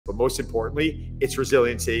But most importantly, it's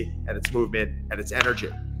resiliency and it's movement and it's energy.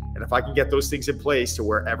 And if I can get those things in place to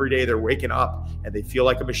where every day they're waking up and they feel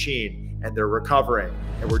like a machine and they're recovering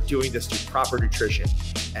and we're doing this through proper nutrition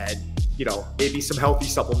and, maybe some healthy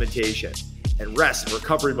supplementation and rest and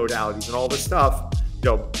recovery modalities and all this stuff,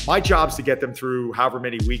 my job's to get them through however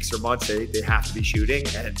many weeks or months they have to be shooting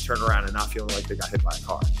and turn around and not feeling like they got hit by a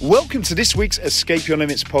car. Welcome to this week's Escape Your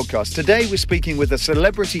Limits podcast. Today we're speaking with a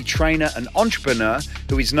celebrity trainer and entrepreneur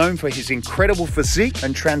who is known for his incredible physique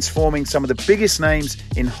and transforming some of the biggest names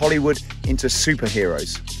in Hollywood into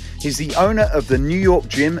superheroes. He's the owner of the New York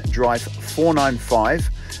gym Drive 495,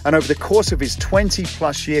 and over the course of his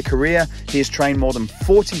 20-plus year career, he has trained more than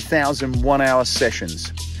 40,000 one-hour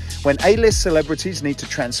sessions. When A-list celebrities need to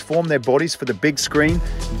transform their bodies for the big screen,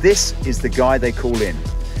 this is the guy they call in.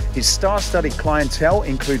 His star-studded clientele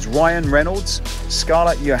includes Ryan Reynolds,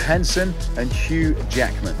 Scarlett Johansson, and Hugh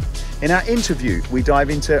Jackman. In our interview, we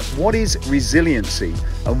dive into what is resiliency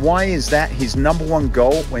and why is that his number one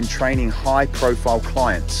goal when training high-profile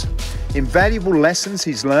clients, invaluable lessons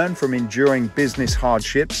he's learned from enduring business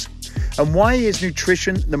hardships, and why is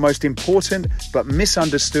nutrition the most important but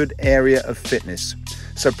misunderstood area of fitness.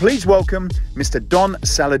 So please welcome Mr. Don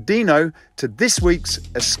Saladino to this week's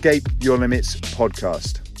Escape Your Limits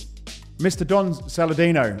podcast. Mr. Don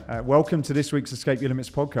Saladino, welcome to this week's Escape Your Limits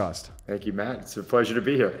podcast. Thank you, Matt. It's a pleasure to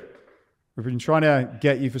be here. We've been trying to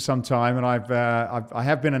get you for some time, and I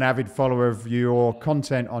have been an avid follower of your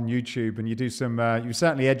content on YouTube, and you do some. You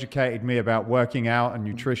certainly educated me about working out and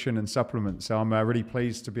nutrition and supplements. So I'm really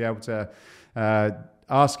pleased to be able to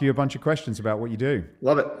ask you a bunch of questions about what you do.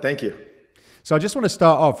 Love it. Thank you. So I just want to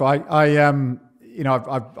start off.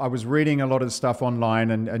 I was reading a lot of the stuff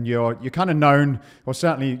online, and you're kind of known, or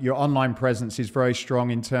certainly your online presence is very strong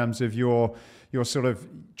in terms of your sort of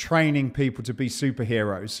training people to be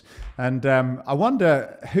superheroes. And I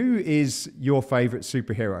wonder, who is your favorite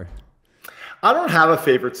superhero? I don't have a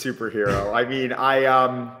favorite superhero. I mean,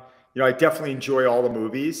 I definitely enjoy all the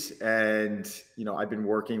movies, and I've been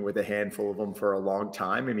working with a handful of them for a long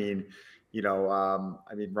time. I mean,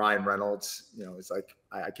 Ryan Reynolds, is like,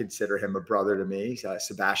 I consider him a brother to me.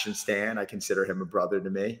 Sebastian Stan, I consider him a brother to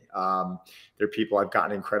me. They're people I've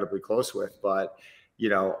gotten incredibly close with, but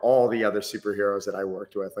all the other superheroes that I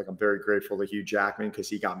worked with, like I'm very grateful to Hugh Jackman because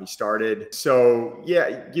he got me started. So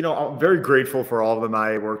yeah, I'm very grateful for all of them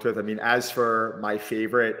I worked with. I mean, as for my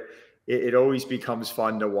favorite, it always becomes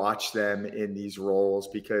fun to watch them in these roles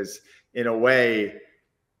because in a way,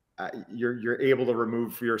 you're able to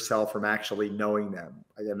remove yourself from actually knowing them.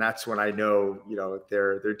 And that's when I know,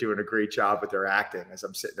 they're doing a great job with their acting as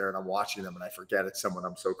I'm sitting there and I'm watching them and I forget it's someone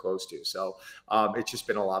I'm so close to. So it's just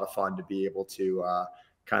been a lot of fun to be able to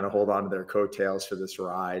kind of hold on to their coattails for this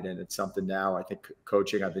ride. And it's something now I think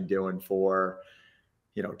coaching I've been doing for,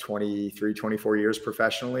 23, 24 years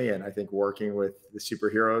professionally. And I think working with the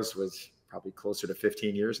superheroes was probably closer to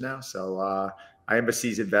 15 years now. So I am a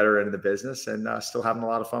seasoned veteran in the business and still having a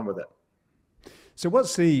lot of fun with it. So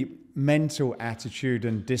what's the mental attitude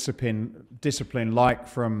and discipline like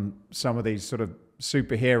from some of these sort of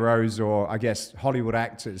superheroes or I guess Hollywood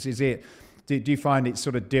actors? Do you find it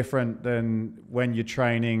sort of different than when you're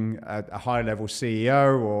training a high level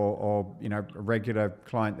CEO or a regular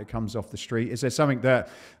client that comes off the street? Is there something that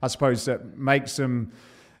I suppose that makes them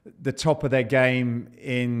the top of their game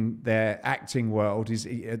in their acting world is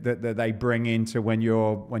that they bring into when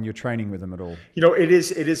you're training with them at all? It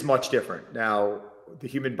is much different. Now, the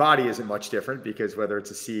human body isn't much different because whether it's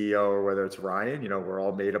a CEO or whether it's Ryan, we're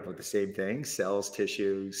all made up of the same things: cells,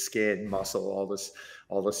 tissue, skin, muscle, all this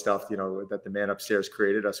stuff, that the man upstairs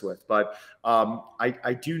created us with. But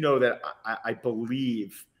I do know that I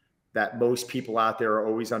believe that most people out there are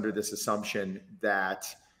always under this assumption that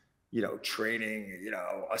training,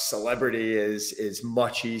 a celebrity is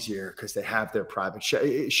much easier because they have their private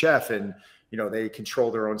chef and, they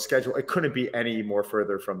control their own schedule. It couldn't be any more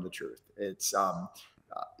further from the truth. It's,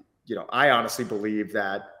 I honestly believe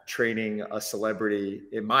that training a celebrity,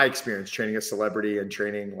 in my experience, training a celebrity and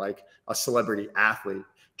training like a celebrity athlete,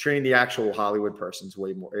 training the actual Hollywood person is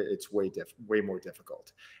way more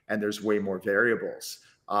difficult. And there's way more variables.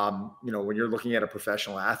 When you're looking at a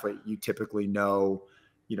professional athlete, you typically know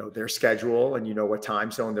their schedule and what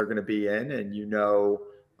time zone they're going to be in. And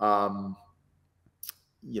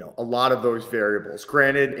a lot of those variables.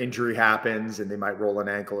 Granted, injury happens and they might roll an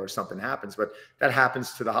ankle or something happens, but that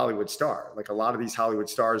happens to the Hollywood star. Like a lot of these Hollywood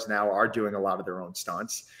stars now are doing a lot of their own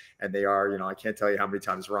stunts. And they are, I can't tell you how many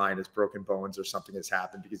times Ryan has broken bones or something has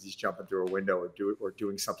happened because he's jumping through a window or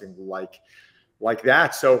doing something like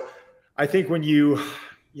that. So I think when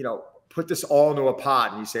put this all into a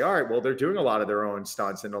pot and you say, all right, well, they're doing a lot of their own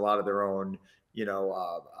stunts and a lot of their own, doing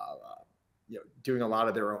a lot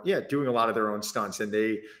of their own stunts, and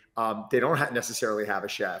they don't necessarily have a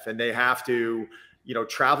chef, and they have to,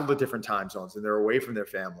 travel to different time zones, and they're away from their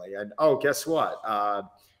family. And oh, guess what?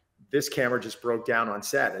 This camera just broke down on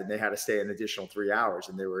set, and they had to stay an additional 3 hours,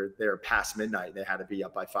 and they were there past midnight, and they had to be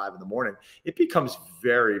up by 5 a.m. It becomes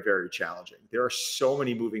very, very challenging. There are so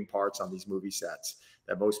many moving parts on these movie sets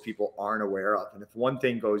that most people aren't aware of. And if one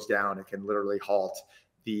thing goes down, it can literally halt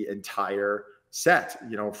the entire set.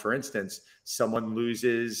 For instance, someone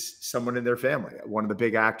loses someone in their family. One of the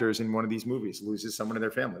big actors in one of these movies loses someone in their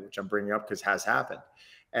family, which I'm bringing up because has happened.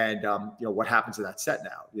 And, what happens to that set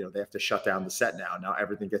now? They have to shut down the set now. Now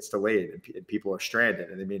everything gets delayed, and people are stranded,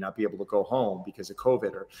 and they may not be able to go home because of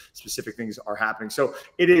COVID, or specific things are happening. So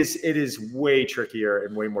it is way trickier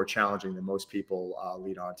and way more challenging than most people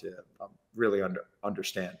lead on to really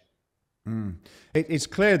understand. It's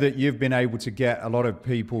clear that you've been able to get a lot of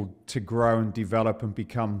people to grow and develop and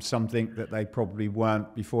become something that they probably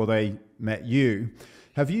weren't before they met you.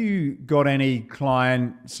 Have you got any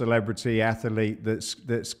client, celebrity, athlete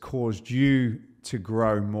that's caused you to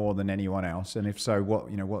grow more than anyone else? And if so,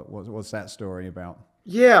 what's that story about?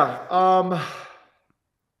 Yeah,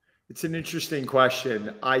 it's an interesting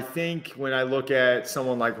question. I think when I look at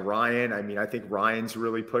someone like Ryan, I think Ryan's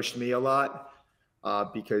really pushed me a lot.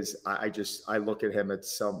 Because I look at him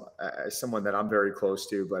as someone that I'm very close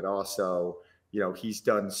to, but also, he's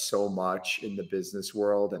done so much in the business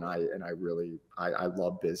world, and I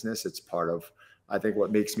love business. It's part of, I think,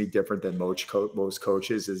 what makes me different than most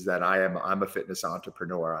coaches is that I'm a fitness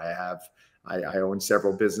entrepreneur. I own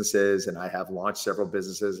several businesses, and I have launched several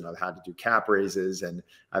businesses, and I've had to do cap raises, and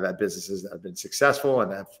I've had businesses that have been successful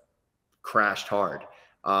and have crashed hard.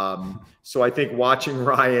 So I think watching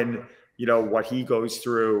Ryan, what he goes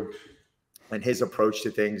through and his approach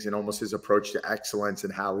to things, and almost his approach to excellence,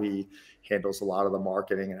 and how he handles a lot of the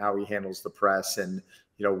marketing and how he handles the press, and,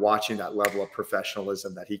 watching that level of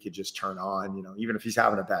professionalism that he could just turn on, even if he's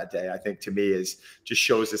having a bad day, I think to me just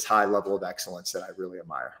shows this high level of excellence that I really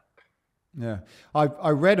admire. Yeah.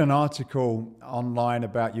 I read an article online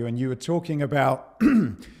about you, and you were talking about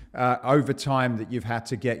over time that you've had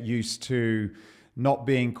to get used to not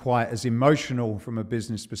being quite as emotional from a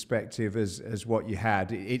business perspective as what you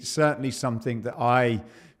had. It's certainly something that I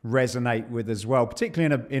resonate with as well,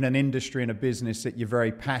 particularly in an industry, in a business that you're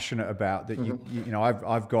very passionate about, that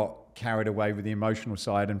I've got carried away with the emotional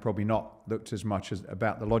side and probably not looked as much as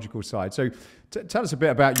about the logical side. So tell us a bit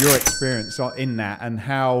about your experience in that, and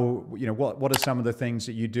how, what are some of the things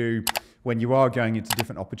that you do when you are going into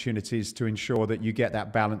different opportunities to ensure that you get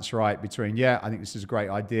that balance right between, I think this is a great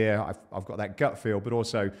idea, I've got that gut feel, but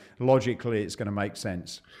also logically it's going to make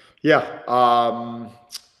sense. Yeah.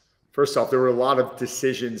 First off, there were a lot of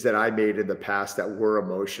decisions that I made in the past that were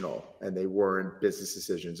emotional, and they weren't business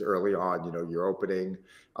decisions early on.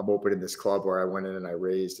 I'm opening this club where I went in and I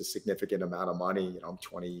raised a significant amount of money. I'm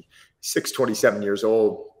 26, 27 years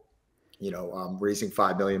old, raising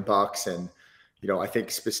 $5 million. And, I think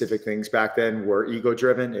specific things back then were ego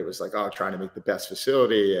driven. It was like, trying to make the best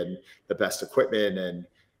facility and the best equipment, and,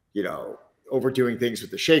 overdoing things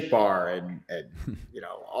with the shake bar and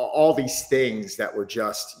all these things that were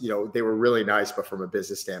just, they were really nice, but from a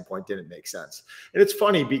business standpoint, didn't make sense. And it's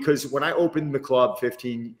funny because when I opened the club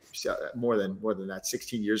more than that,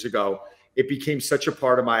 16 years ago, it became such a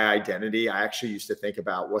part of my identity. I actually used to think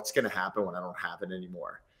about what's going to happen when I don't have it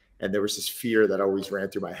anymore. And there was this fear that always ran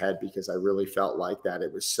through my head because I really felt like that I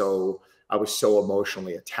was so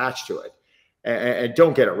emotionally attached to it. And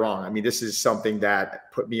don't get it wrong. This is something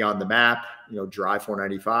that put me on the map, Drive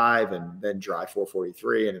 495 and then Drive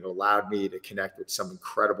 443. And it allowed me to connect with some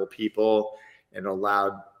incredible people, and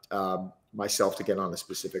allowed myself to get on a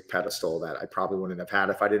specific pedestal that I probably wouldn't have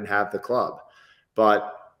had if I didn't have the club.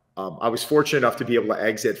 But I was fortunate enough to be able to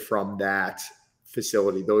exit from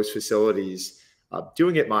those facilities,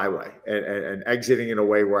 doing it my way, and exiting in a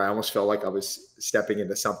way where I almost felt like I was stepping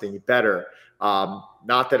into something better.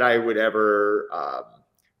 Not that I would ever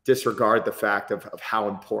disregard the fact of how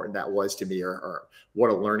important that was to me, or what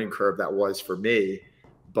a learning curve that was for me,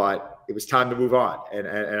 but it was time to move on. And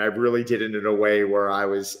I really did it in a way where I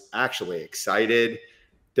was actually excited.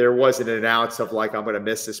 There wasn't an ounce of like, I'm going to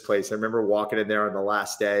miss this place. I remember walking in there on the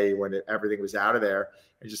last day when everything was out of there,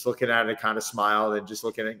 and just looking at it, kind of smiled, and just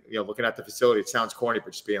looking at the facility. It sounds corny,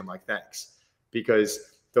 but just being like, thanks, because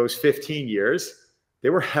those 15 years, they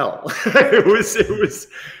were hell.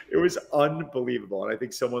 It was unbelievable. And I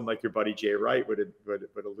think someone like your buddy Jay Wright would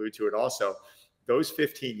allude to it also. Those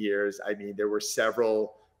 15 years, there were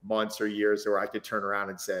several months or years where I could turn around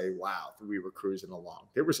and say, wow, we were cruising along.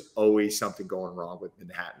 There was always something going wrong with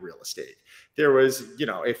Manhattan real estate. There was,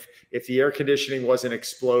 if the air conditioning wasn't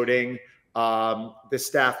exploding, the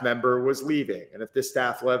staff member was leaving. And if the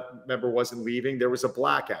staff member wasn't leaving, there was a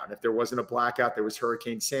blackout. And if there wasn't a blackout, there was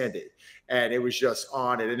Hurricane Sandy. And it was just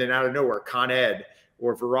on it. And then out of nowhere, Con Ed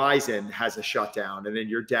or Verizon has a shutdown, and then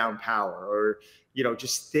you're down power, or,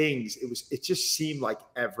 just things. It just seemed like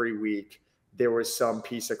every week there was some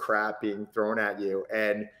piece of crap being thrown at you.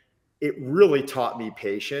 And it really taught me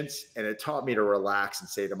patience, and it taught me to relax and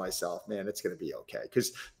say to myself, man, it's going to be okay.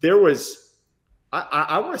 Because there was,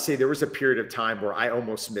 I want to say there was a period of time where I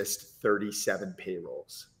almost missed 37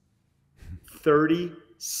 payrolls.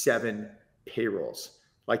 37 payrolls.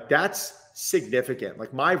 Like, that's significant.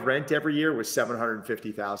 Like, my rent every year was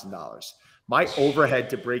 $750,000. My overhead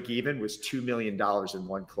to break even was $2 million in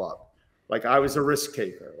one club. Like, I was a risk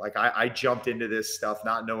taker. Like, I jumped into this stuff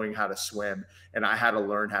not knowing how to swim, and I had to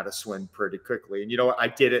learn how to swim pretty quickly. And you know what? I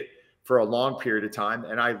did it for a long period of time,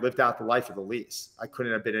 and I lived out the life of the lease. I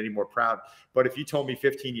couldn't have been any more proud. But if you told me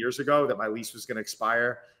 15 years ago that my lease was going to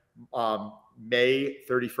expire May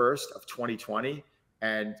 31st of 2020,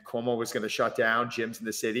 and Cuomo was going to shut down gyms in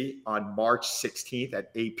the city on March 16th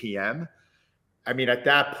at 8 p.m., I mean, at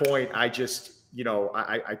that point, I just,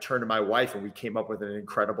 I turned to my wife, and we came up with an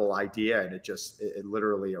incredible idea, and it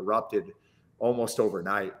literally erupted almost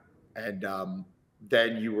overnight. And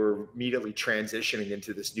then you were immediately transitioning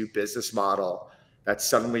into this new business model that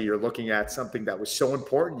suddenly you're looking at something that was so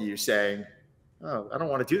important to you, saying, oh, I don't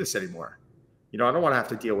want to do this anymore. I don't want to have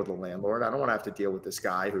to deal with the landlord. I don't want to have to deal with this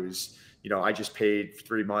guy who's, I just paid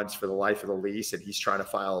 3 months for the life of the lease, and he's trying to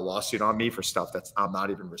file a lawsuit on me for stuff that I'm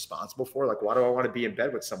not even responsible for. Like, why do I want to be in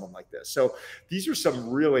bed with someone like this? So these are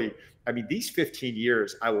some really, these 15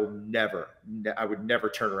 years, I would never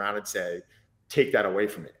turn around and say, take that away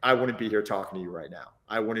from me. I wouldn't be here talking to you right now.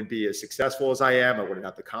 I wouldn't be as successful as I am. I wouldn't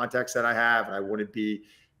have the context that I have, and I wouldn't be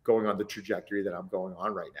going on the trajectory that I'm going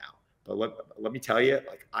on right now. But let me tell you,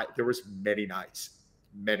 there was many nights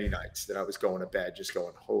that I was going to bed just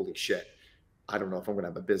going, holy shit, I don't know if I'm going to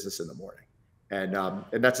have a business in the morning. And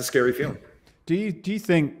that's a scary feeling. Do you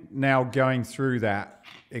think now, going through that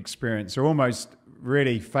experience, or almost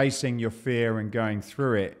really facing your fear and going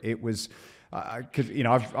through it, it was, because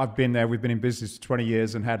I've been there. We've been in business for 20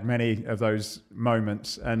 years and had many of those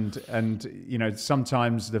moments. And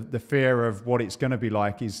sometimes the fear of what it's going to be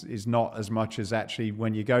like is not as much as actually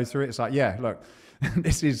when you go through it. It's like, yeah, look,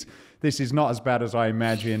 this is not as bad as I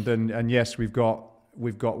imagined. And yes, we've got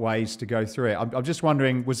ways to go through it. I'm just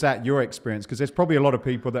wondering, was that your experience? Because there's probably a lot of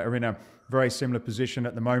people that are in a very similar position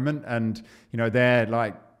at the moment, and they're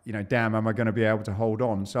like, damn, am I going to be able to hold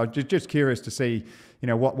on? So I'm just curious to see,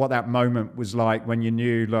 what that moment was like when you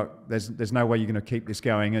knew, look, there's no way you're going to keep this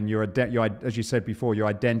going, and as you said before, your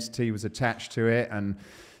identity was attached to it, and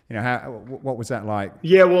what was that like?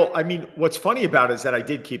 Yeah, well, what's funny about it is that I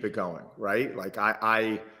did keep it going, right? Like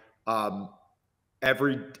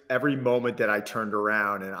every moment that I turned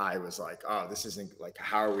around and I was like, oh, this isn't, like,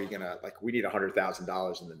 how are we gonna, like, we need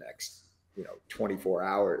 $100,000 in the next 24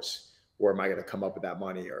 hours. Or am I going to come up with that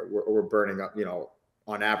money? Or we're burning up,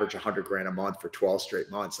 on average $100,000 a month for 12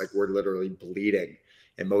 straight months. Like, we're literally bleeding.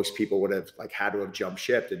 And most people would have had to have jumped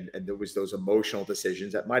ship. And there was those emotional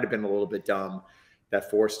decisions that might've been a little bit dumb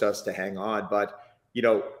that forced us to hang on. But,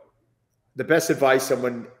 the best advice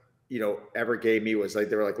someone, ever gave me was, like,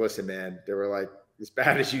 they were like, listen, man, they were like, as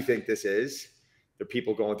bad as you think this is, there are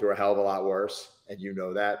people going through a hell of a lot worse. And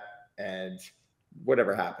that, and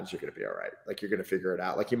whatever happens, you're going to be all right. Like, you're going to figure it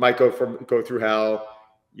out. Like, you might go through hell,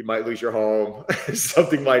 you might lose your home,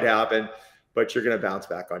 something might happen, but you're going to bounce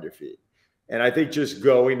back on your feet. And I think just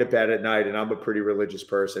going to bed at night, and I'm a pretty religious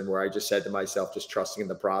person, where I just said to myself, just trusting in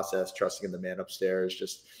the process, trusting in the man upstairs,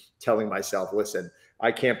 just telling myself, listen,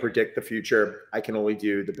 I can't predict the future. I can only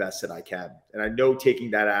do the best that I can. And I know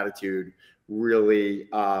taking that attitude really,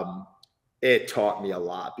 it taught me a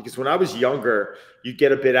lot, because when I was younger, you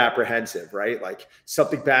get a bit apprehensive, right? Like,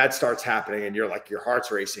 something bad starts happening and you're like, your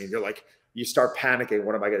heart's racing. And you're like, you start panicking.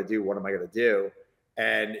 What am I going to do? What am I going to do?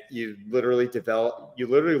 And you literally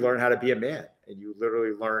learn how to be a man, and you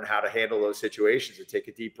literally learn how to handle those situations and take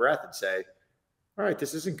a deep breath and say, all right,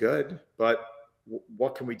 this isn't good, but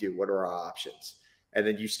what can we do? What are our options? And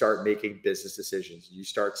then you start making business decisions. You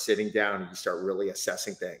start sitting down and you start really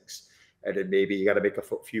assessing things. And then maybe you got to make a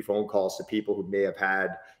few phone calls to people who may have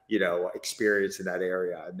had, experience in that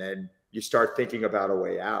area. And then you start thinking about a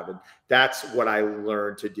way out. And that's what I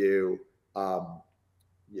learned to do,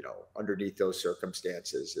 underneath those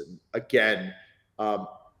circumstances. And again,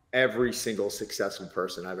 every single successful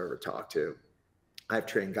person I've ever talked to, I've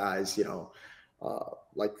trained guys,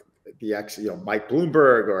 like Mike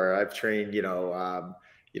Bloomberg, or I've trained,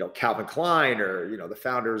 Calvin Klein, or, the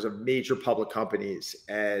founders of major public companies,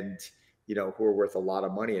 and, who are worth a lot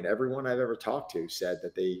of money. And everyone I've ever talked to said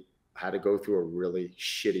that they had to go through a really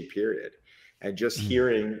shitty period. And just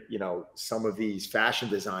hearing, some of these fashion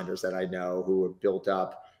designers that I know who have built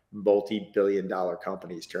up multi-billion-dollar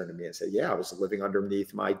companies turn to me and say, yeah, I was living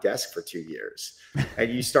underneath my desk for 2 years.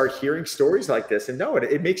 And you start hearing stories like this, and no,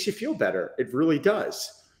 it makes you feel better. It really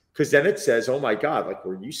does. Because then it says, oh my God, like,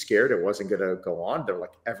 were you scared it wasn't going to go on there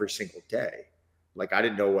like every single day? Like, I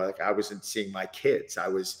didn't know, like, I wasn't seeing my kids. I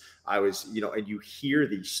was, and you hear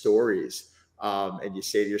these stories, and you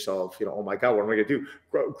say to yourself, oh my God, what am I going to do?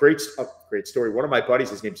 Great story. One of my buddies,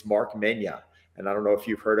 his name's Mark Menya. And I don't know if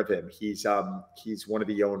you've heard of him. He's one of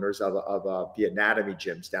the owners of the Anatomy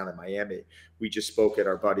gyms down in Miami. We just spoke at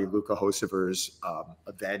our buddy Luca Hosever's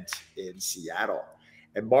event in Seattle.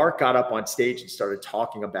 And Mark got up on stage and started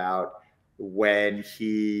talking about when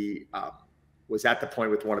he was at the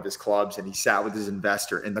point with one of his clubs, and he sat with his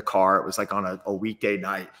investor in the car. It was like on a weekday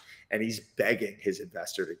night, and he's begging his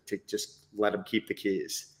investor to just let him keep the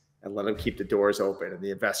keys and let him keep the doors open. And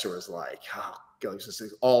the investor was like, oh, God, he was just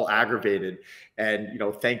all aggravated. And,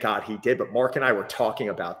 thank God he did. But Mark and I were talking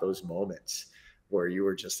about those moments where you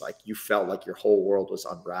were just like, you felt like your whole world was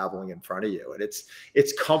unraveling in front of you. And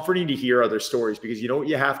it's comforting to hear other stories, because you know what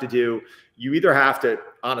you have to do? You either have to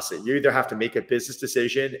make a business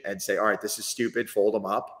decision and say, all right, this is stupid, fold them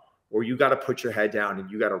up, or you got to put your head down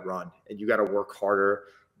and you got to run, and you got to work harder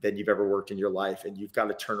than you've ever worked in your life. And you've got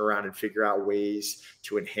to turn around and figure out ways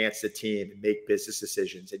to enhance the team and make business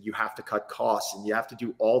decisions. And you have to cut costs, and you have to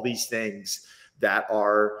do all these things that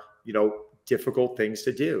are, difficult things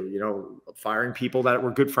to do, firing people that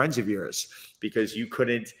were good friends of yours because you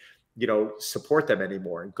couldn't, support them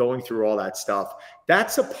anymore, and going through all that stuff.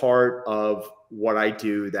 That's a part of what I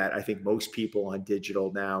do that I think most people on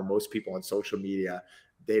digital now, most people on social media,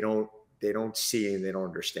 they don't see and they don't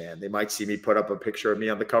understand. They might see me put up a picture of me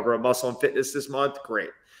on the cover of Muscle and Fitness this month. Great.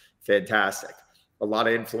 Fantastic. A lot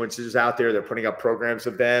of influencers out there, they're putting up programs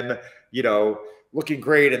of them, looking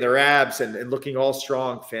great in their abs and looking all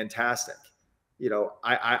strong. Fantastic.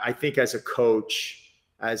 I think as a coach,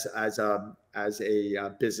 as a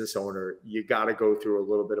business owner, you got to go through a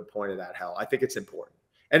little bit of point of that hell. I think it's important.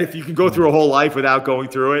 And if you can go through a whole life without going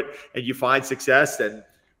through it and you find success, then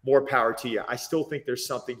more power to you. I still think there's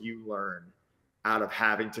something you learn out of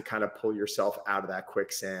having to kind of pull yourself out of that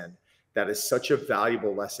quicksand that is such a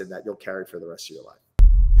valuable lesson that you'll carry for the rest of your life.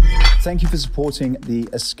 Thank you for supporting the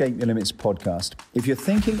Escape Your Limits podcast. If you're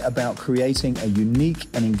thinking about creating a unique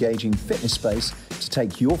and engaging fitness space to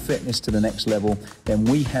take your fitness to the next level, then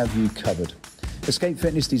we have you covered. Escape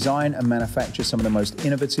Fitness design and manufacture some of the most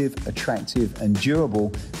innovative, attractive, and durable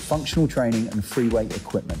functional training and free weight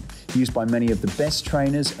equipment used by many of the best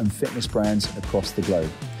trainers and fitness brands across the globe.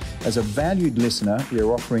 As a valued listener, we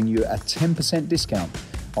are offering you a 10% discount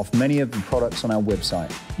off many of the products on our website.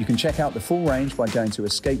 You can check out the full range by going to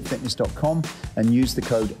escapefitness.com and use the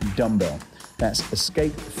code dumbbell. That's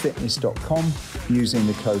escapefitness.com using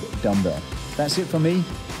the code dumbbell. That's it from me.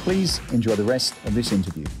 Please enjoy the rest of this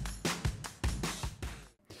interview.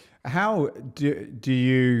 How do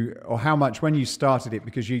you, or how much when you started it,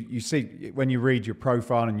 because you see, when you read your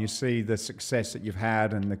profile and you see the success that you've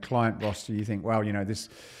had and the client roster, you think, well,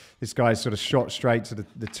 this guy's sort of shot straight to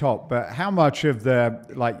the top. But how much of the,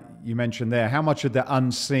 like you mentioned there, how much of the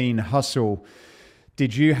unseen hustle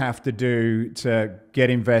did you have to do to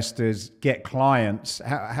get investors, get clients?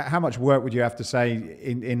 How much work would you have to say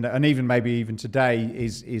in and even maybe even today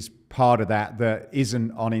is part of that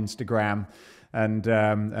isn't on Instagram and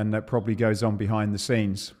that probably goes on behind the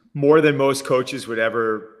scenes? More than most coaches would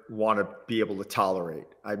ever want to be able to tolerate.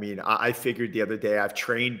 I mean, I figured the other day I've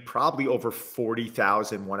trained probably over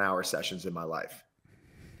 40,000 1-hour sessions in my life.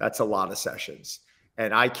 That's a lot of sessions.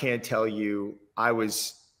 And I can't tell you, I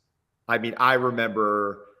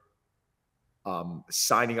remember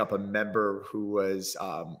signing up a member who was,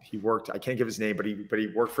 he worked, I can't give his name, but he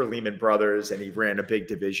worked for Lehman Brothers and he ran a big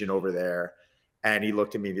division over there. And he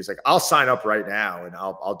looked at me and he's like, I'll sign up right now and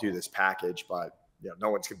I'll do this package, but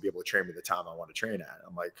no one's going to be able to train me the time I want to train at.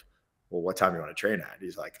 I'm like, well, what time do you want to train at?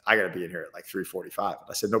 He's like, I got to be in here at like 3:45.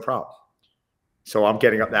 I said, no problem. So I'm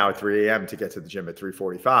getting up now at 3 a.m. to get to the gym at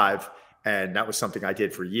 3:45. And that was something I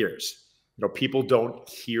did for years. People don't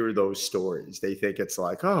hear those stories. They think it's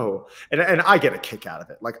like, oh, and I get a kick out of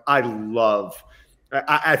it. Like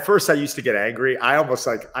at first I used to get angry. I almost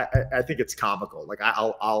I think it's comical. Like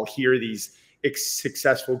I'll hear these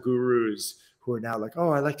successful gurus who are now like,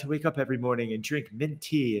 oh, I like to wake up every morning and drink mint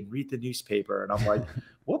tea and read the newspaper. And I'm like,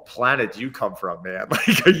 what planet do you come from, man?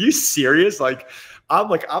 Like, are you serious? I'm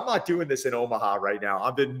not doing this in Omaha right now.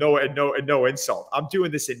 I'm in no insult. I'm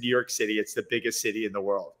doing this in New York City. It's the biggest city in the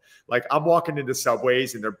world. Like, I'm walking into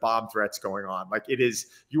subways and there are bomb threats going on. Like,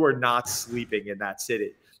 you are not sleeping in that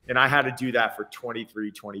city. And I had to do that for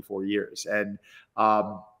 23, 24 years. And,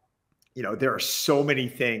 there are so many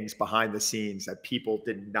things behind the scenes that people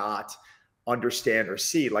did not understand or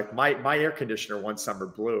see. Like my air conditioner one summer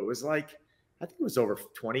blew. It was like, I think it was over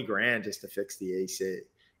 20 grand just to fix the AC.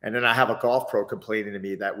 And then I have a golf pro complaining to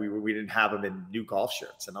me that we didn't have them in new golf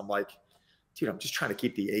shirts. And I'm like, dude, I'm just trying to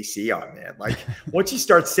keep the AC on, man. Like, once you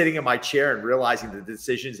start sitting in my chair and realizing the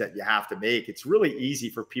decisions that you have to make, it's really easy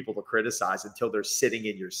for people to criticize until they're sitting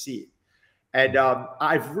in your seat. And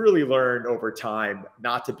I've really learned over time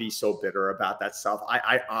not to be so bitter about that stuff.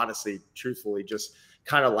 I honestly, truthfully, just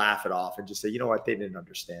kind of laugh it off and just say, you know what, they didn't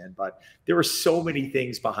understand. But there were so many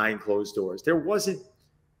things behind closed doors. There wasn't,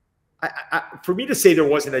 for me to say there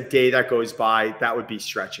wasn't a day that goes by, that would be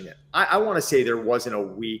stretching it. I want to say there wasn't a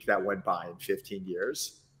week that went by in 15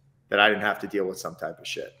 years that I didn't have to deal with some type of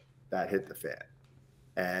shit that hit the fan.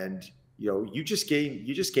 And you just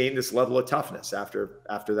gain this level of toughness after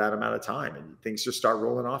that amount of time, and things just start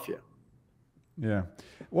rolling off you. Yeah.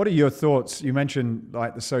 What are your thoughts? You mentioned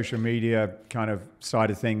like the social media kind of side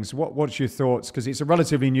of things. What's your thoughts? Because it's a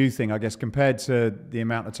relatively new thing, I guess, compared to the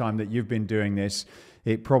amount of time that you've been doing this.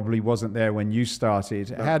 It probably wasn't there when you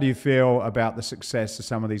started. No. How do you feel about the success of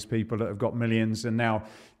some of these people that have got millions and now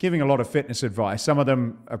giving a lot of fitness advice? Some of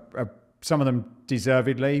them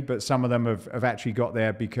deservedly, but some of them have actually got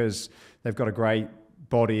there because they've got a great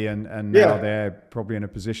body and now they're probably in a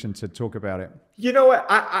position to talk about it. You know what?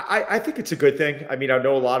 I think it's a good thing. I mean, I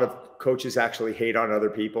know a lot of coaches actually hate on other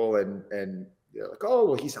people and they're like, oh,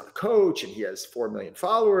 well, he's not a coach and he has 4 million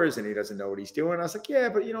followers and he doesn't know what he's doing. I was like, yeah,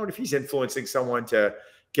 but you know what? If he's influencing someone to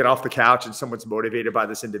get off the couch and someone's motivated by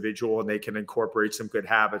this individual and they can incorporate some good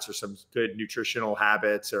habits or some good nutritional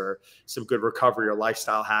habits or some good recovery or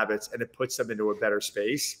lifestyle habits, and it puts them into a better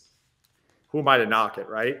space, who am I to knock it,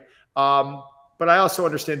 right? But I also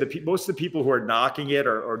understand that most of the people who are knocking it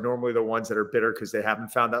are normally the ones that are bitter because they haven't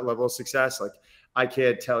found that level of success. Like, I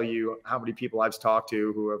can't tell you how many people I've talked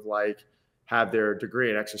to who have their degree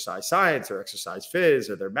in exercise science or exercise phys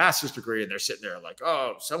or their master's degree, and they're sitting there like,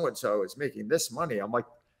 oh, so-and-so is making this money. I'm like,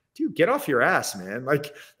 dude, get off your ass, man.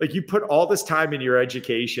 Like you put all this time in your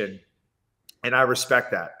education, and I respect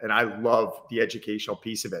that. And I love the educational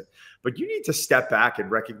piece of it. But you need to step back and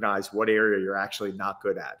recognize what area you're actually not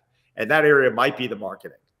good at. And that area might be the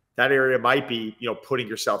marketing. That area might be, putting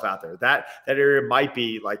yourself out there. That area might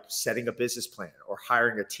be like setting a business plan or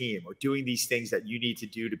hiring a team or doing these things that you need to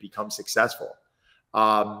do to become successful.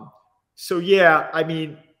 So yeah, I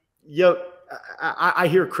mean, I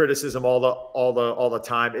hear criticism all the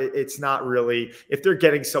time. It's not really, if they're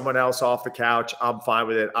getting someone else off the couch, I'm fine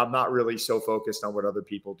with it. I'm not really so focused on what other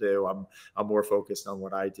people do. I'm more focused on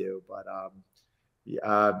what I do. But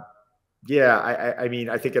I mean,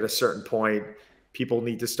 I think at a certain point, people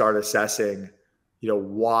need to start assessing,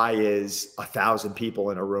 why is 1,000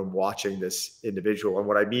 people in a room watching this individual? And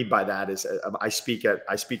what I mean by that is I speak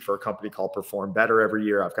for a company called Perform Better every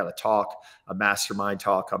year. I've got a mastermind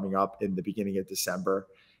talk coming up in the beginning of December.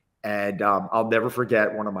 And I'll never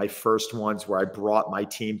forget one of my first ones where I brought my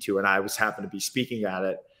team to, and I happened to be speaking at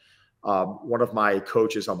it. One of my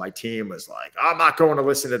coaches on my team was like, I'm not going to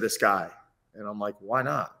listen to this guy. And I'm like, why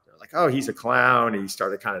not? They're like, oh, he's a clown. And he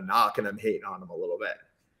started kind of knocking him, hating on him a little bit.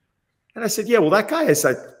 And I said, yeah, well, that guy has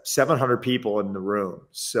like 700 people in the room.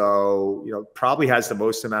 So, probably has the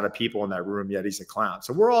most amount of people in that room, yet he's a clown.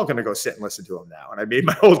 So we're all going to go sit and listen to him now. And I made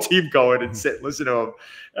my whole team go in and sit and listen to him.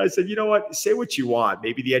 And I said, you know what? Say what you want.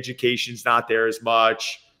 Maybe the education's not there as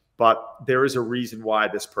much, but there is a reason why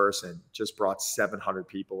this person just brought 700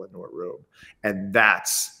 people into a room. And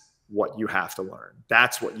that's what you have to learn.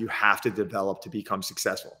 That's what you have to develop to become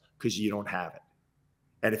successful, because you don't have it.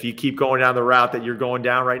 And if you keep going down the route that you're going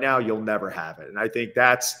down right now, you'll never have it. And I think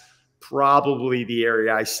that's probably the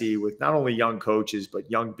area I see with not only young coaches, but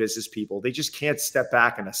young business people. They just can't step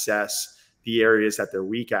back and assess the areas that they're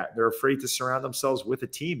weak at. They're afraid to surround themselves with a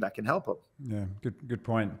team that can help them. Yeah, good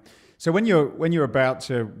point. So when you're about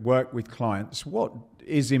to work with clients, what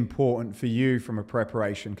is important for you from a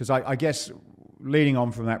preparation? Because I guess leading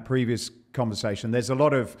on from that previous conversation, there's a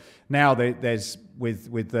lot of now there's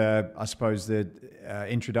with I suppose the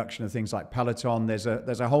introduction of things like Peloton, there's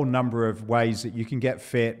a whole number of ways that you can get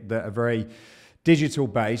fit that are very digital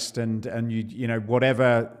based, and you know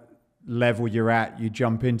whatever level you're at, you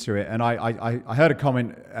jump into it. And I heard a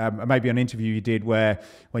comment, maybe an interview you did where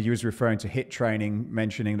you was referring to HIIT training,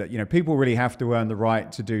 mentioning that, you know, people really have to earn the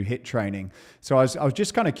right to do HIIT training. So I was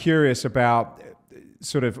just kind of curious about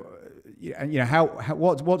sort of, you know,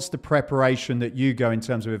 what's the preparation that you go in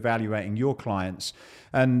terms of evaluating your clients,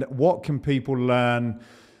 and what can people learn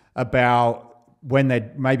about when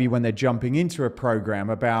they're jumping into a program,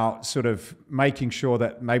 about sort of making sure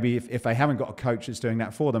that maybe if they haven't got a coach that's doing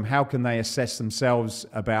that for them, how can they assess themselves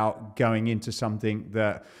about going into something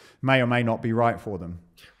that may or may not be right for them?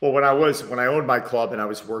 Well, when I owned my club and I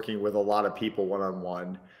was working with a lot of people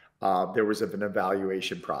one-on-one, there was an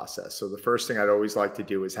evaluation process. So the first thing I'd always like to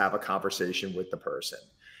do is have a conversation with the person.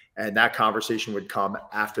 And that conversation would come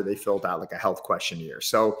after they filled out like a health questionnaire.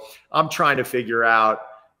 So I'm trying to figure out,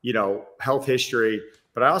 you know, health history,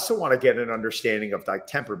 but I also want to get an understanding of like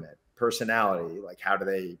temperament, personality, like how do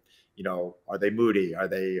they, you know, are they moody? Are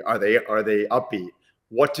they upbeat?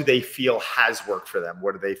 What do they feel has worked for them?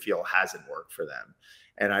 What do they feel hasn't worked for them?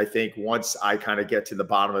 And I think once I kind of get to the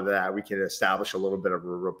bottom of that, we can establish a little bit of a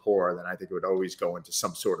rapport. Then I think it would always go into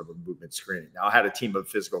some sort of a movement screening. Now, I had a team of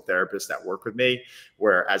physical therapists that work with me,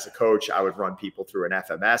 where as a coach, I would run people through an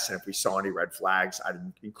FMS. And if we saw any red flags, I'd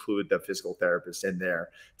include the physical therapist in there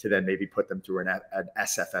to then maybe put them through an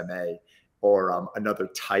SFMA or another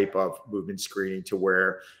type of movement screening, to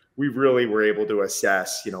where we really were able to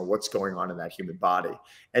assess, you know, what's going on in that human body.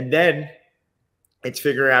 And then it's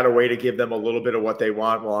figuring out a way to give them a little bit of what they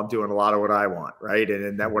want while I'm doing a lot of what I want, right?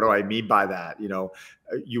 And that, what do I mean by that? You know,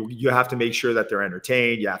 you have to make sure that they're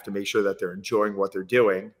entertained. You have to make sure that they're enjoying what they're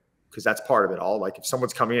doing, because that's part of it all. Like if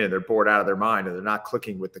someone's coming in and they're bored out of their mind and they're not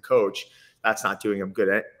clicking with the coach, that's not doing them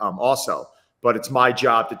good also. But it's my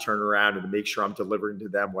job to turn around and to make sure I'm delivering to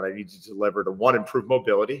them what I need to deliver to, one, improve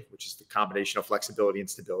mobility, which is the combination of flexibility and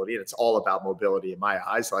stability. And it's all about mobility in my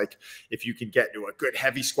eyes. Like if you can get into a good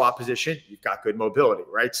heavy squat position, you've got good mobility,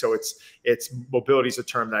 right? So it's mobility is a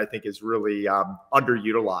term that I think is really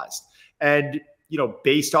underutilized. And, you know,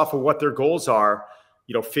 based off of what their goals are,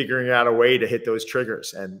 you know, figuring out a way to hit those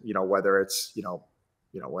triggers. And, you know, whether it's,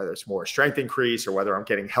 whether it's more strength increase, or whether I'm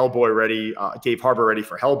getting Hellboy ready, Dave Harbour ready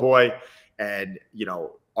for Hellboy. And, you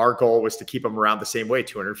know, our goal was to keep him around the same weight,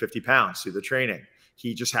 250 pounds through the training.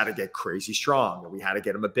 He just had to get crazy strong, and we had to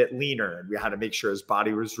get him a bit leaner, and we had to make sure his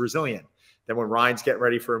body was resilient. Then when Ryan's getting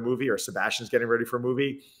ready for a movie, or Sebastian's getting ready for a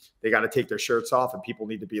movie, they got to take their shirts off, and people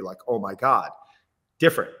need to be like, oh my God,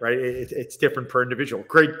 different, right? It's different per individual.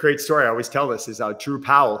 Great story. I always tell this is Drew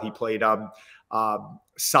Powell. He played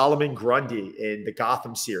Solomon Grundy in the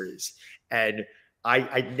Gotham series. And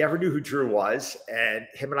I never knew who Drew was, and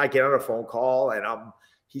him and I get on a phone call, and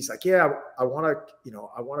he's like, yeah, I want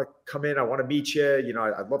to come in. I want to meet you. You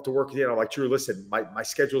know, I'd love to work with you. And I'm like, Drew, listen, my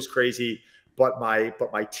schedule's crazy, but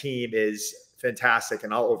my team is fantastic,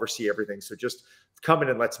 and I'll oversee everything. So just come in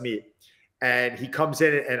and let's meet. And he comes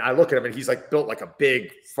in, and I look at him, and he's like built like a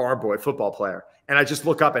big farm boy football player. And I just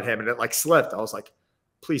look up at him, and it like slipped. I was like,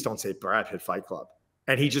 please don't say Brad Pitt Fight Club.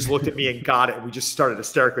 And he just looked at me and got it. And we just started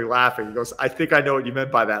hysterically laughing. He goes, I think I know what you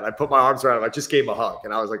meant by that. I put my arms around him. I just gave him a hug.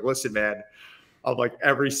 And I was like, listen, man, I'm like,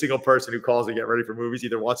 every single person who calls to get ready for movies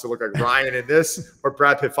either wants to look like Ryan in this or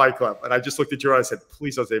Brad Pitt Fight Club. And I just looked at Drew and I said,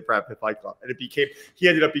 please don't say Brad Pitt Fight Club. And he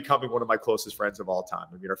ended up becoming one of my closest friends of all time.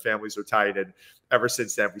 I mean, our families are tight. And ever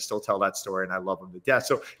since then, we still tell that story, and I love him to death.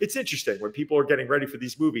 So it's interesting when people are getting ready for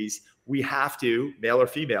these movies, we have to, male or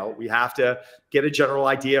female, we have to get a general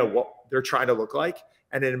idea of what they're trying to look like.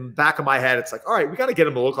 And in the back of my head, it's like, all right, we got to get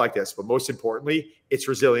them to look like this. But most importantly, it's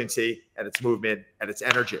resiliency, and it's movement, and it's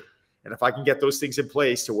energy. And if I can get those things in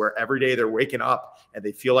place to where every day they're waking up and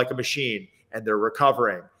they feel like a machine, and they're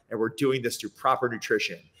recovering, and we're doing this through proper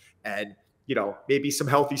nutrition and, you know, maybe some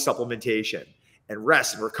healthy supplementation and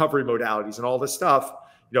rest and recovery modalities and all this stuff,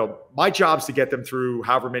 you know, my job is to get them through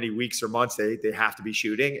however many weeks or months they have to be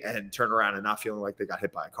shooting, and turn around and not feeling like they got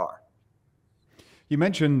hit by a car. You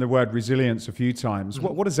mentioned the word resilience a few times.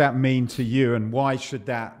 What does that mean to you, and why should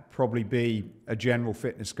that probably be a general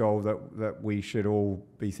fitness goal that we should all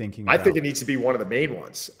be thinking about? I think it needs to be one of the main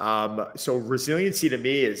ones. So resiliency to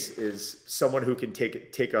me is someone who can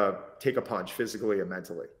take a punch physically and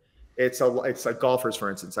mentally. It's like golfers, for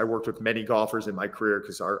instance. I worked with many golfers in my career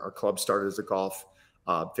because our club started as a golf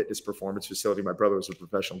fitness performance facility. My brother was a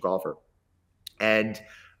professional golfer, and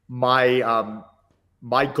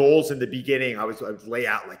my goals in the beginning, I would lay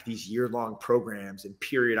out like these year-long programs and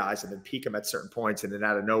periodize them and peak them at certain points. And then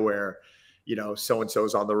out of nowhere, you know,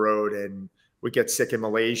 so-and-so's on the road and we get sick in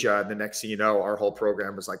Malaysia. And the next thing you know, our whole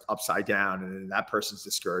program was like upside down, and then that person's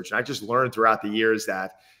discouraged. And I just learned throughout the years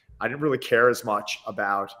that I didn't really care as much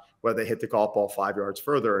about whether they hit the golf ball 5 yards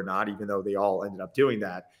further or not, even though they all ended up doing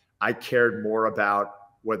that. I cared more about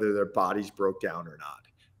whether their bodies broke down or not.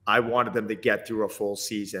 I wanted them to get through a full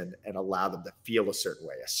season and allow them to feel a certain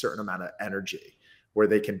way, a certain amount of energy where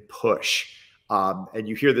they can push. And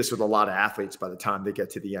you hear this with a lot of athletes. By the time they get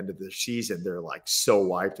to the end of their season, they're like so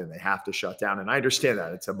wiped and they have to shut down. And I understand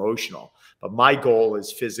that it's emotional, but my goal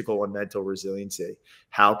is physical and mental resiliency.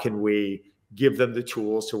 How can we give them the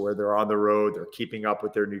tools to where they're on the road, they're keeping up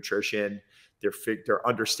with their nutrition, they're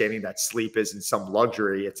understanding that sleep isn't some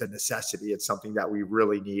luxury, it's a necessity, it's something that we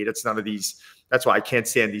really need. It's none of these. That's why I can't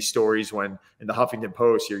stand these stories when in the Huffington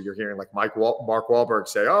Post you're hearing like Mark Wahlberg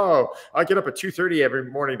say, "Oh, I get up at 2:30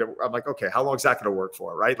 every morning." I'm like, okay, how long is that going to work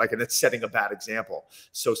for, right? Like, and it's setting a bad example.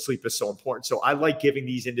 So sleep is so important. So I like giving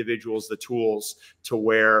these individuals the tools to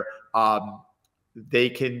where they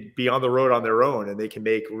can be on the road on their own and they can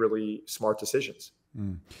make really smart decisions.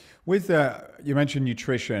 With you mentioned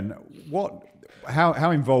nutrition,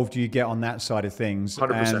 how involved do you get on that side of things?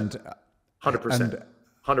 100%. 100%.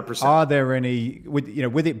 100%. Are there any,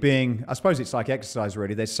 with it being, I suppose it's like exercise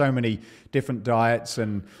really, there's so many different diets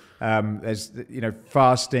and there's,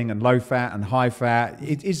 fasting and low fat and high fat.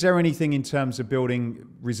 Is there anything in terms of building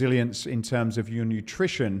resilience in terms of your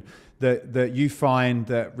nutrition that you find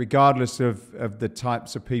that regardless of the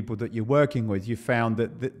types of people that you're working with, you found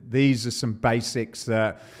that these are some basics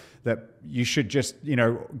that you should just,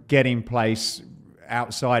 get in place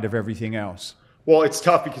outside of everything else? Well, it's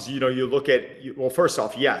tough because, you look at, well, first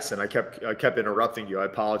off, yes. And I kept interrupting you. I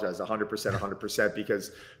apologize 100%,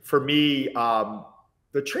 because for me,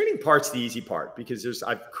 the training part's the easy part because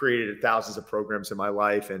I've created thousands of programs in my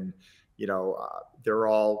life and, they're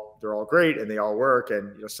all great and they all work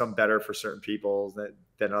and, some better for certain people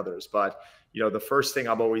than others. But, the first thing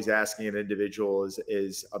I'm always asking an individual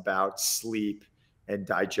is about sleep and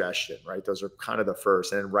digestion, right? Those are kind of the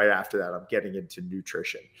first. And right after that, I'm getting into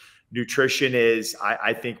nutrition. Nutrition is,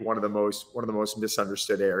 I think, one of the most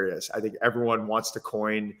misunderstood areas. I think everyone wants to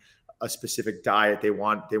coin a specific diet. They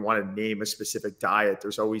want to name a specific diet.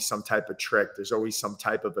 There's always some type of trick. There's always some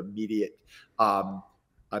type of immediate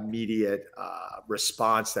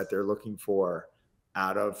response that they're looking for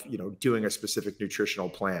out of, doing a specific nutritional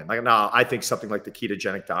plan. Like, no, I think something like the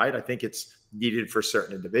ketogenic diet, I think it's needed for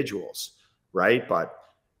certain individuals, right? But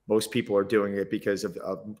most people are doing it because of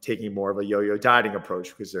taking more of a yo-yo dieting approach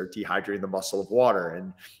because they're dehydrating the muscle of water.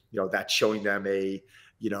 And, that's showing them a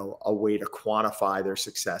way to quantify their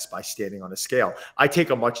success by standing on a scale. I take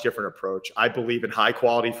a much different approach. I believe in high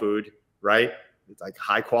quality food, right? It's like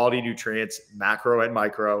high quality nutrients, macro and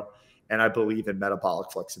micro. And I believe in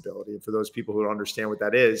metabolic flexibility. And for those people who don't understand what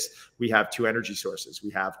that is, we have two energy sources.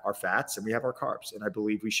 We have our fats and we have our carbs. And I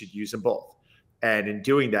believe we should use them both. And in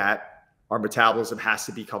doing that, our metabolism has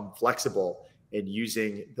to become flexible in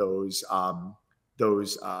using those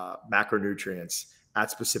macronutrients at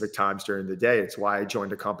specific times during the day. It's why I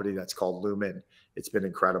joined a company that's called Lumen. It's been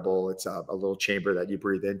incredible. It's a little chamber that you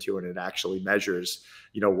breathe into, and it actually measures,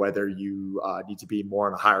 whether you need to be more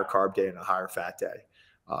on a higher carb day and a higher fat day.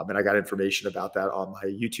 And I got information about that on my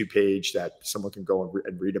YouTube page that someone can go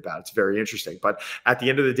and read about. It's very interesting. But at the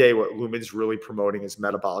end of the day, what Lumen's really promoting is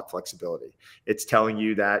metabolic flexibility. It's telling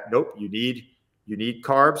you that, nope, you need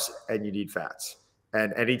carbs and you need fats.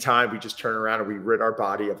 And anytime we just turn around and we rid our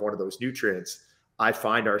body of one of those nutrients, I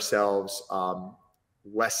find ourselves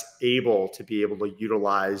less able to be able to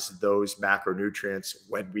utilize those macronutrients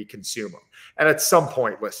when we consume them. And at some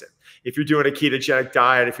point, listen, if you're doing a ketogenic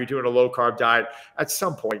diet, if you're doing a low carb diet, at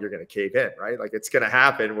some point you're going to cave in, right? Like it's going to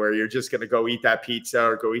happen where you're just going to go eat that pizza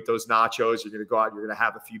or go eat those nachos. You're going to go out and you're going to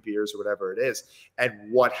have a few beers or whatever it is. And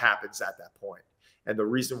what happens at that point? And the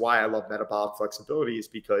reason why I love metabolic flexibility is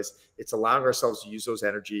because it's allowing ourselves to use those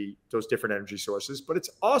different energy sources, but it's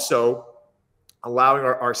also allowing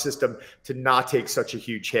our system to not take such a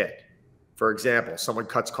huge hit. For example, someone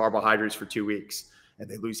cuts carbohydrates for 2 weeks and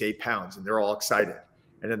they lose 8 pounds and they're all excited.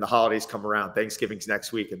 And then the holidays come around, Thanksgiving's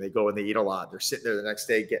next week, and they go and they eat a lot. They're sitting there the next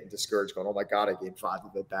day getting discouraged, going, oh my God, I gained 5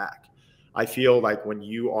 of it back. I feel like when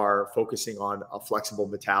you are focusing on a flexible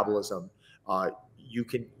metabolism,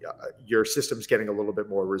 your system's getting a little bit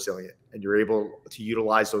more resilient and you're able to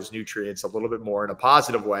utilize those nutrients a little bit more in a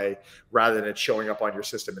positive way rather than it showing up on your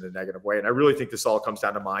system in a negative way. And I really think this all comes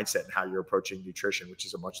down to mindset and how you're approaching nutrition, which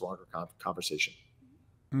is a much longer conversation.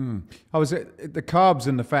 The carbs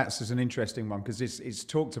and the fats is an interesting one because it's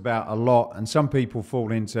talked about a lot, and some people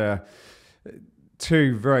fall into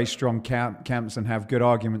two very strong camps and have good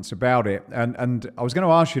arguments about it. And I was going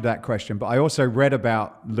to ask you that question, but I also read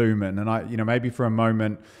about Lumen, and maybe for a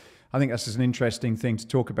moment, I think that's just an interesting thing to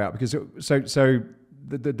talk about because so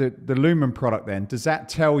the Lumen product then, does that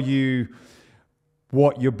tell you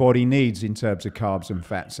what your body needs in terms of carbs and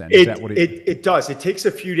fats? Then is that what it does. It takes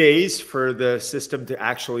a few days for the system to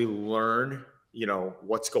actually learn,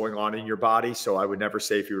 what's going on in your body. So I would never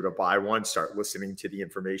say, if you were to buy one, start listening to the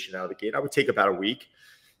information out of the gate. I would take about a week.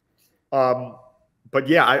 But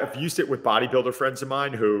yeah, I've used it with bodybuilder friends of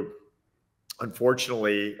mine who,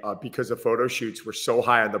 unfortunately, because of photo shoots, were so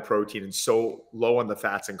high on the protein and so low on the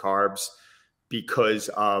fats and carbs because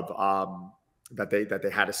of that they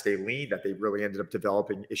had to stay lean, that they really ended up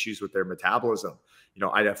developing issues with their metabolism.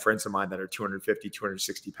 I have friends of mine that are 250,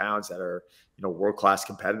 260 pounds that are, world-class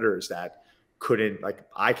competitors that couldn't, like,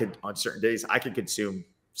 on certain days, I could consume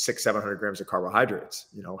 600-700 grams of carbohydrates,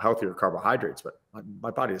 healthier carbohydrates, but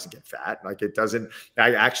my body doesn't get fat. Like, it doesn't.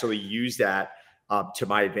 I actually use that to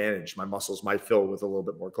my advantage. My muscles might fill with a little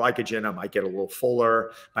bit more glycogen. I might get a little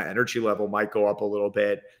fuller. My energy level might go up a little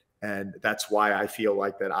bit. And that's why I feel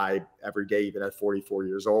like that every day, even at 44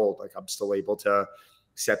 years old, like, I'm still able to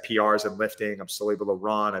set PRs in lifting. I'm still able to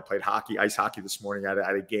run. I played ice hockey this morning at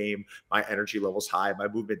a game. My energy level's high. My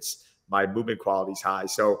movement quality is high.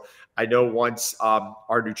 So I know once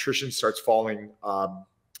our nutrition starts falling,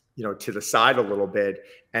 to the side a little bit,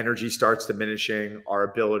 energy starts diminishing, our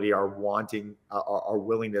ability, our wanting, our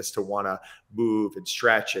willingness to want to move and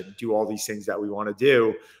stretch and do all these things that we want to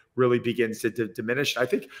do really begins to diminish. I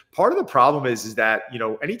think part of the problem is that,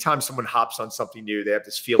 anytime someone hops on something new, they have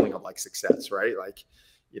this feeling of, like, success, right? Like,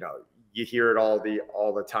 you hear it all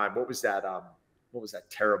the time. What was that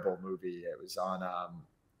terrible movie? It was on,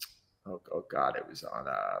 it was on.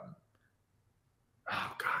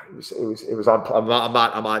 I'm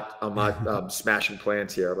not smashing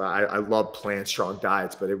plants here, but I love plant strong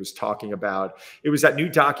diets. But it was talking about, it was that new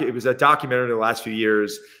it was a documentary in the last few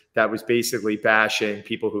years that was basically bashing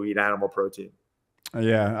people who eat animal protein.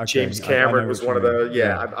 Yeah, okay. James Cameron was one of the.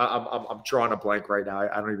 Yeah, I'm drawing a blank right now.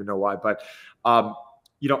 I don't even know why, but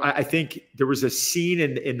I think there was a scene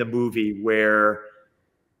in the movie where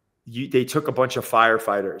they took a bunch of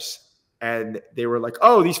firefighters. And they were like,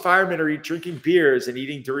 oh, these firemen are drinking beers and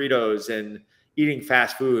eating Doritos and eating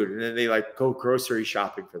fast food. And then they, like, go grocery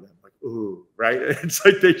shopping for them. Like, ooh, right? It's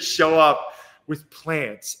like they show up with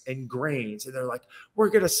plants and grains. And they're like, we're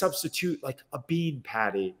going to substitute, like, a bean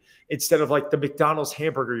patty instead of, like, the McDonald's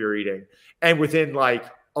hamburger you're eating. And within, like,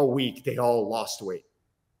 a week, they all lost weight.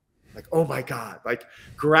 Like, oh my God, like,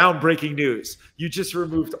 groundbreaking news. You just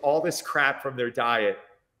removed all this crap from their diet.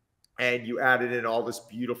 And you added in all this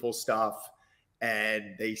beautiful stuff,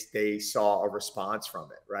 and they saw a response from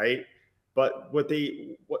it, right? But what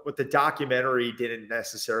the documentary didn't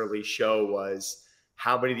necessarily show was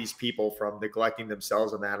how many of these people, from neglecting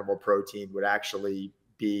themselves on animal protein, would actually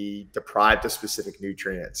be deprived of specific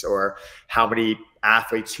nutrients, or how many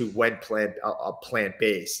athletes who went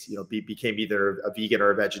plant-based, became either a vegan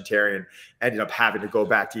or a vegetarian, ended up having to go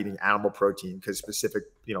back to eating animal protein because specific,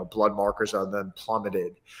 blood markers on them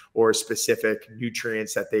plummeted, or specific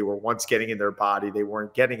nutrients that they were once getting in their body, they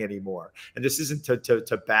weren't getting anymore. And this isn't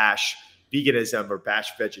to bash veganism or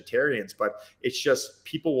bash vegetarians, but it's just,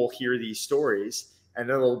 people will hear these stories and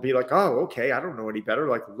it'll be like, oh, okay, I don't know any better.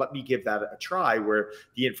 Like, let me give that a try, where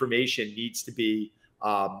the information needs to be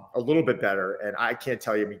a little bit better. And I can't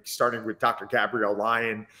tell you, starting with Dr. Gabrielle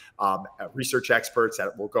Lyon, research experts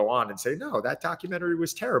that will go on and say, no, that documentary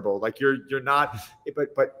was terrible. Like, you're not,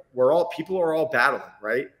 but people are all battling,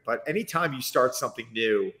 right? But anytime you start something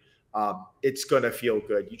new, it's going to feel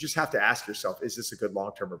good. You just have to ask yourself, is this a good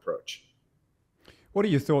long-term approach? What are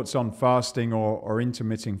your thoughts on fasting or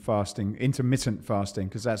intermittent fasting?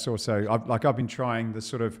 Because that's also, I've been trying the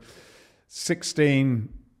sort of 16-8,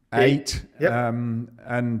 Yep.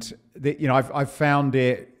 and I've found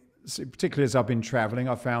it, particularly as I've been traveling,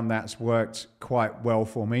 I found that's worked quite well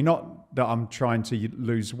for me. Not that I'm trying to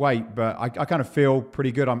lose weight, but I kind of feel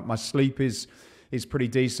pretty good. My sleep is pretty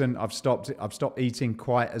decent. I've stopped eating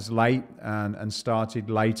quite as late and started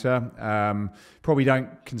later. Probably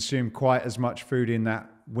don't consume quite as much food in that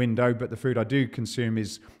window, but the food I do consume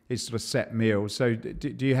is sort of set meals. So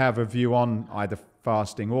do you have a view on either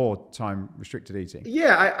fasting or time restricted eating?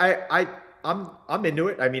 Yeah, I'm into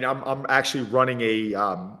it. I mean, I'm actually running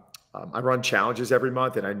I run challenges every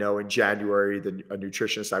month, and I know in January, a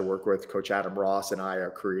nutritionist I work with, Coach Adam Ross, and I are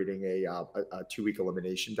creating a 2-week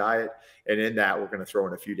elimination diet. And in that, we're going to throw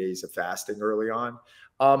in a few days of fasting early on.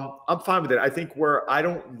 I'm fine with it. I think where I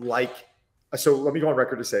don't like, so let me go on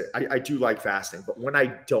record to say, I do like fasting, but when I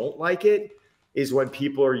don't like it, is when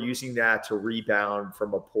people are using that to rebound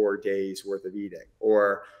from a poor day's worth of eating,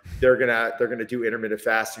 or they're gonna do intermittent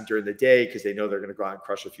fasting during the day because they know they're gonna go out and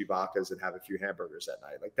crush a few vodkas and have a few hamburgers at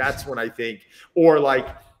night. Like that's when I think, or like,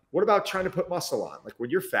 what about trying to put muscle on? Like when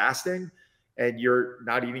you're fasting and you're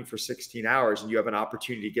not eating for 16 hours and you have an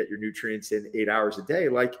opportunity to get your nutrients in 8 hours a day,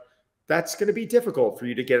 like that's going to be difficult for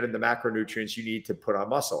you to get in the macronutrients you need to put on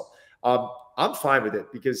muscle. I'm fine with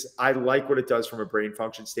it because I like what it does from a brain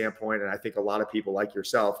function standpoint. And I think a lot of people like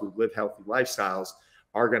yourself who live healthy lifestyles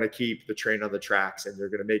are going to keep the train on the tracks and they're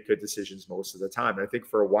going to make good decisions most of the time. And I think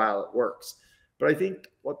for a while it works. But I think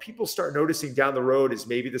what people start noticing down the road is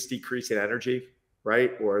maybe this decrease in energy,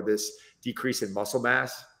 right? Or this decrease in muscle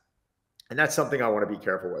mass. And that's something I want to be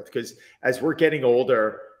careful with because as we're getting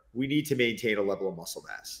older, we need to maintain a level of muscle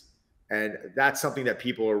mass. And that's something that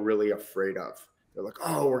people are really afraid of. They're like,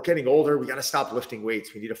 oh, we're getting older. We got to stop lifting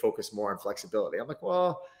weights. We need to focus more on flexibility. I'm like,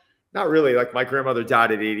 well, not really. Like my grandmother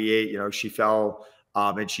died at 88. You know, she fell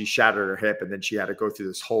and she shattered her hip, and then she had to go through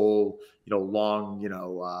this whole, long,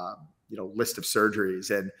 list of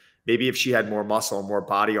surgeries. And maybe if she had more muscle and more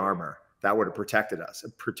body armor, that would have protected us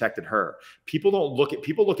and protected her. People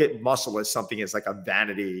look at muscle as something as like a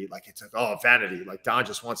vanity. Like it's like, oh, vanity. Like Don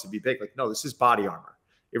just wants to be big. Like, no, this is body armor.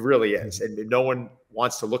 It really is. And no one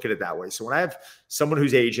wants to look at it that way. So when I have someone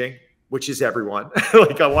who's aging, which is everyone,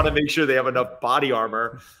 like I want to make sure they have enough body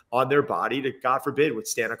armor on their body to, God forbid,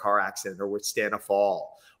 withstand a car accident or withstand a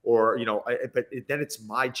fall. Or, but then it's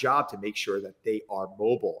my job to make sure that they are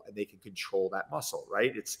mobile and they can control that muscle,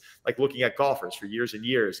 right? It's like looking at golfers for years and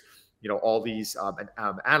years, all these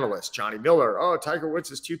analysts, Johnny Miller, oh, Tiger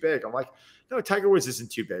Woods is too big. I'm like, no, Tiger Woods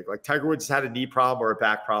isn't too big. Like Tiger Woods had a knee problem or a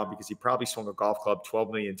back problem because he probably swung a golf club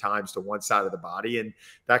 12 million times to one side of the body. And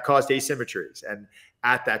that caused asymmetries. And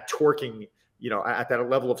at that torquing, at that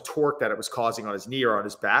level of torque that it was causing on his knee or on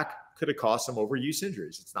his back could have caused some overuse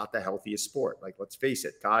injuries. It's not the healthiest sport. Like, let's face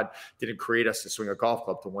it, God didn't create us to swing a golf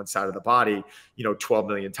club to one side of the body, 12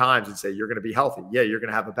 million times and say, you're going to be healthy. Yeah, you're going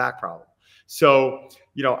to have a back problem. So,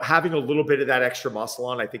 having a little bit of that extra muscle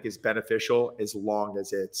on, I think is beneficial as long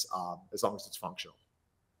as it's functional.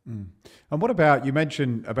 Mm. And what about, you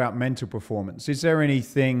mentioned about mental performance. Is there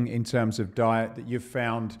anything in terms of diet that you've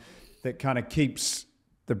found that kind of keeps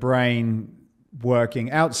the brain working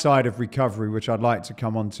outside of recovery, which I'd like to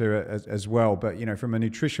come on to as well. But, from a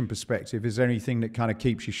nutrition perspective, is there anything that kind of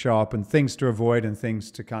keeps you sharp and things to avoid and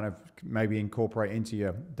things to kind of maybe incorporate into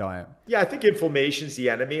your diet? Yeah, I think inflammation's the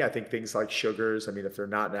enemy. I think things like sugars, if they're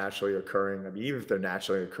not naturally occurring, even if they're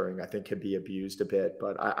naturally occurring, I think can be abused a bit.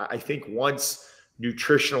 But I think once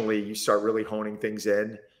nutritionally you start really honing things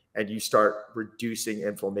in and you start reducing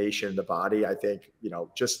inflammation in the body, I think,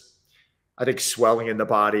 I think swelling in the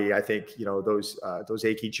body, I think, those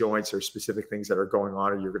achy joints or specific things that are going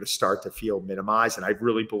on, and you're going to start to feel minimized. And I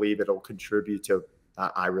really believe it'll contribute to,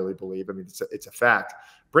 it's a fact,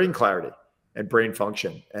 brain clarity and brain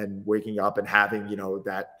function and waking up and having,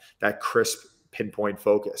 that crisp pinpoint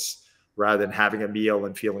focus rather than having a meal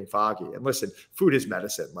and feeling foggy. And listen, food is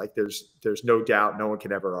medicine. Like there's no doubt. No one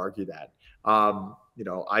can ever argue that.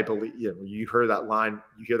 I believe, you hear that line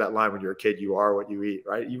when you're a kid, you are what you eat,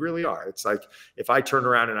 right? You really are. It's like, if I turn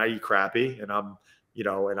around and I eat crappy and I'm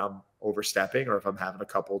overstepping, or if I'm having a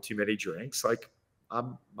couple too many drinks, like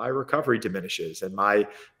my recovery diminishes and my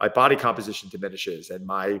body composition diminishes and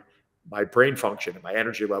my brain function and my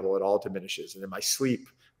energy level, it all diminishes. And then my sleep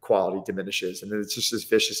quality diminishes. And then it's just this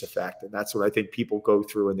vicious effect. And that's what I think people go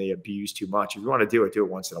through and they abuse too much. If you want to do it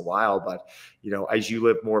once in a while. But, as you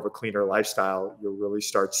live more of a cleaner lifestyle, you'll really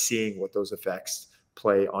start seeing what those effects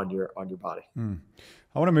play on your body. Mm.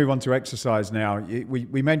 I want to move on to exercise now.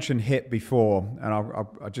 We mentioned HIIT before, and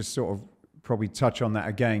I'll just sort of probably touch on that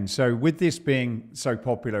again. So with this being so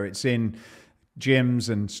popular, it's in gyms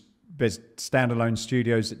and there's standalone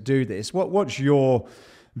studios that do this. What's your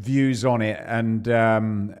views on it, and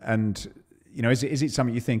is it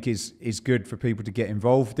something you think is good for people to get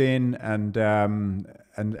involved in, and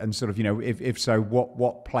sort of if so,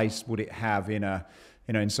 what place would it have in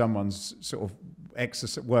in someone's sort of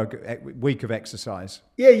week of exercise?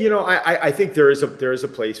 Yeah, I think there is a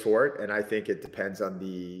place for it, and I think it depends on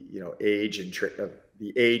the age and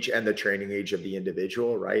the age and the training age of the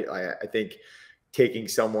individual, right? I think taking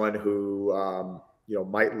someone who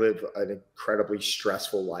might live an incredibly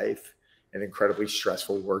stressful life, an incredibly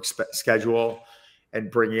stressful work schedule, and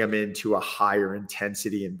bringing them into a higher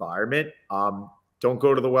intensity environment. Don't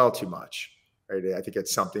go to the well too much, right? I think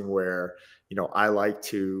it's something where, I like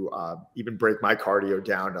to even break my cardio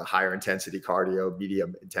down to higher intensity cardio,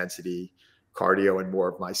 medium intensity, cardio and more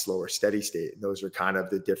of my slower steady state. And those are kind of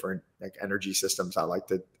the different like energy systems I like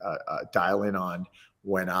to dial in on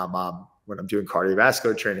when I'm doing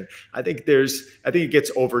cardiovascular training. I think it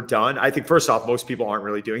gets overdone. I think first off, most people aren't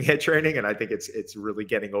really doing HIIT training. And I think it's really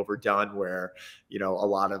getting overdone where, a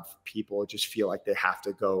lot of people just feel like they have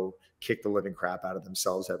to go kick the living crap out of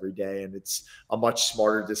themselves every day. And it's a much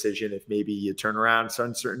smarter decision if maybe you turn around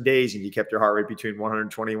on certain days and you kept your heart rate between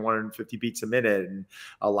 120 and 150 beats a minute and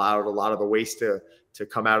allowed a lot of the waste to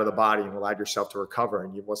come out of the body and allowed yourself to recover,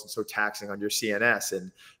 and you wasn't so taxing on your CNS,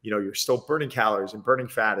 and you're still burning calories and burning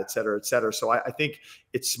fat, et cetera, et cetera. So I think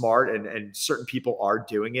it's smart, and certain people are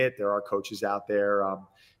doing it. There are coaches out there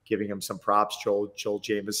giving him some props. Joel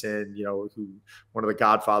Jameson, who one of the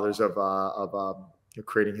godfathers of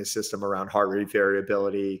creating his system around heart rate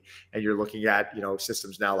variability. And you're looking at,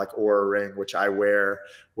 systems now like Oura Ring, which I wear,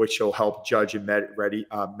 which will help judge and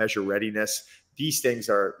measure readiness. These things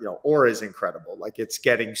are, Oura is incredible. Like, it's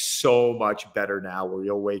getting so much better now where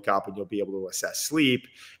you'll wake up and you'll be able to assess sleep,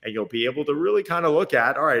 and you'll be able to really kind of look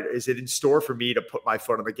at, all right, is it in store for me to put my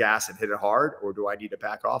foot on the gas and hit it hard, or do I need to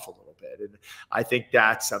back off a little bit? And I think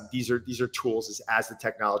that's, these are tools as the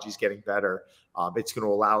technology is getting better. It's going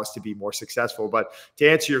to allow us to be more successful. But to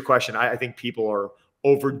answer your question, I think people are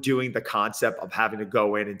overdoing the concept of having to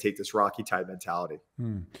go in and take this Rocky type mentality.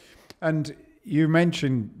 And you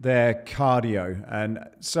mentioned their cardio, and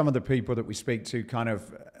some of the people that we speak to kind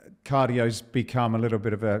of cardio's become a little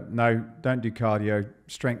bit of a, no, don't do cardio,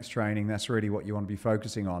 strength training. That's really what you want to be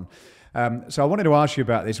focusing on. So I wanted to ask you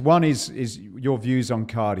about this. One is your views on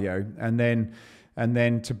cardio, and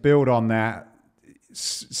then to build on that,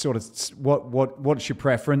 sort of what's your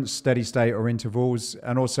preference, steady state or intervals?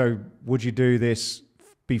 And also, would you do this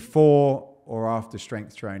before or after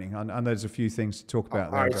strength training? And there's a few things to talk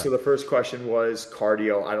about there. All right. So the first question was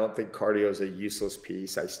cardio. I don't think cardio is a useless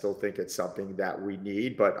piece. I still think it's something that we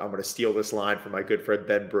need, but I'm going to steal this line from my good friend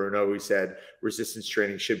Ben Bruno, who said resistance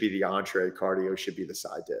training should be the entree, cardio should be the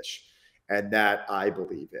side dish. And that I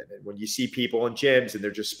believe in. And when you see people in gyms and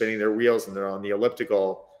they're just spinning their wheels and they're on the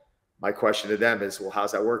elliptical, my question to them is, well,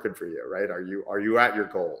 how's that working for you, right? Are you at your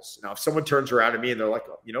goals? Now, if someone turns around to me and they're like,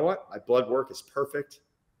 oh, you know what? My blood work is perfect.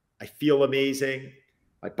 I feel amazing.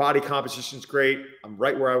 My body composition is great. I'm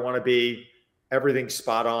right where I want to be. Everything's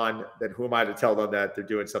spot on. Then who am I to tell them that they're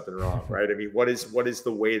doing something wrong, right? I mean, what is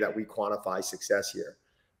the way that we quantify success here?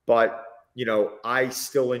 But, I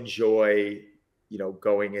still enjoy,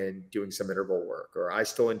 going and doing some interval work, or I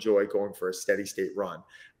still enjoy going for a steady state run.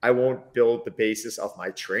 I won't build the basis of my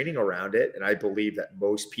training around it. And I believe that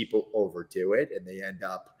most people overdo it, and they end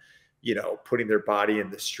up, putting their body in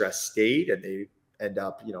the stress state, and they end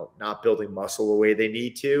up, not building muscle the way they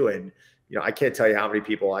need to. And, I can't tell you how many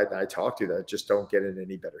people I talk to that just don't get in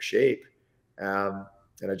any better shape. And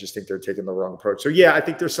I just think they're taking the wrong approach. So yeah, I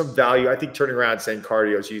think there's some value. I think turning around and saying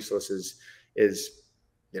cardio is useless is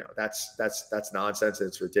that's nonsense. And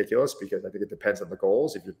it's ridiculous, because I think it depends on the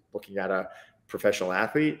goals. If you're looking at a professional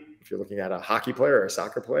athlete, if you're looking at a hockey player or a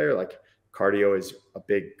soccer player, like, cardio is a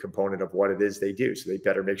big component of what it is they do. So they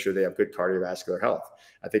better make sure they have good cardiovascular health.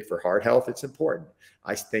 I think for heart health, it's important.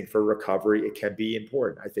 I think for recovery, it can be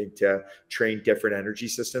important. I think to train different energy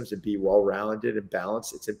systems and be well-rounded and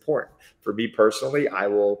balanced, it's important. For me personally, I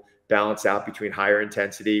will balance out between higher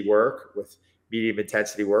intensity work with medium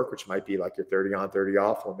intensity work, which might be like your 30 on, 30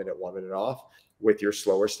 off, 1 minute off, with your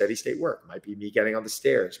slower steady state work. It might be me getting on the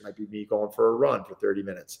stairs. It might be me going for a run for 30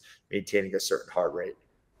 minutes, maintaining a certain heart rate.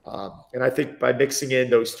 And I think by mixing in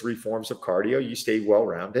those three forms of cardio, you stay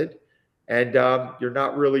well-rounded, and you're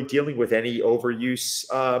not really dealing with any overuse.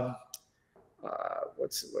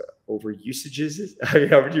 Overusages? I mean,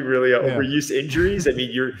 how would you really overuse injuries? I mean,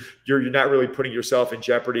 you're not really putting yourself in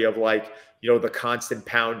jeopardy of, like, the constant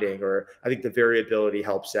pounding, or I think the variability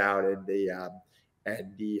helps out, and the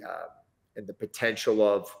potential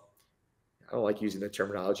of, I don't like using the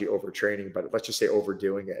terminology overtraining, but let's just say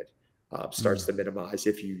overdoing it. Starts to minimize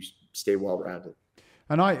if you stay well-rounded.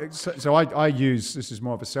 And I use, this is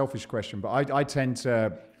more of a selfish question, but I tend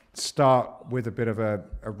to start with a bit of a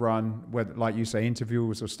run, whether, like you say,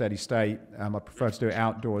 intervals or steady state. I prefer to do it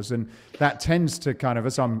outdoors, and that tends to kind of,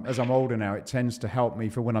 as I'm older now, it tends to help me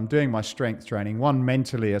for when I'm doing my strength training. One,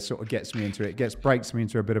 mentally, it sort of gets me into it, breaks me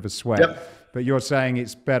into a bit of a sweat. Yep. But you're saying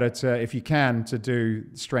it's better to, if you can, to do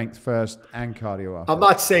strength first and cardio after. I'm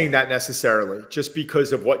not saying that necessarily, just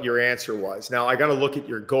because of what your answer was. Now, I got to look at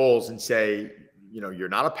your goals and say, you're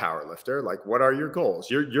not a power lifter. Like, what are your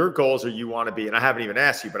goals? Your goals are, you want to be, and I haven't even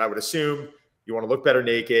asked you, but I would assume you want to look better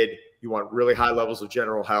naked. You want really high levels of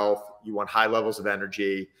general health. You want high levels of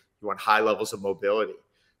energy. You want high levels of mobility.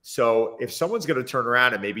 So if someone's going to turn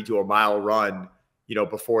around and maybe do a mile run,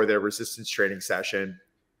 before their resistance training session,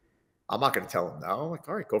 I'm not going to tell them no. I'm like,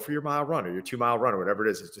 all right, go for your mile run or your 2 mile run or whatever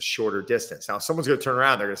it is. It's a shorter distance. Now, if someone's going to turn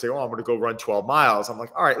around, they're going to say, oh, I'm going to go run 12 miles. I'm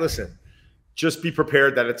like, all right, listen, just be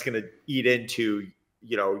prepared that it's going to eat into,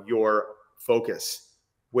 your focus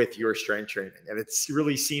with your strength training. And it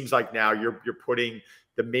really seems like now you're putting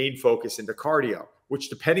the main focus into cardio, which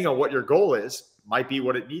depending on what your goal is, might be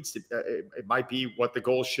what it needs to, it might be what the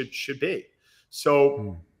goal should be.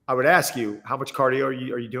 So I would ask you, how much cardio are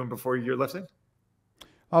you doing before you're lifting?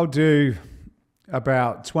 I'll do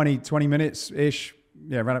about 20 minutes ish.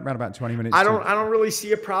 Yeah, around about 20 minutes. I don't really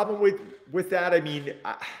see a problem with that. I mean,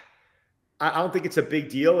 I don't think it's a big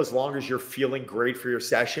deal as long as you're feeling great for your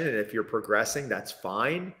session. And if you're progressing, that's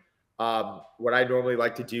fine. What I normally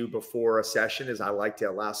like to do before a session is I like to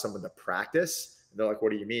allow someone to practice. And they're like,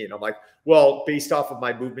 what do you mean? I'm like, well, based off of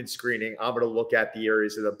my movement screening, I'm going to look at the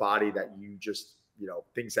areas of the body that you just,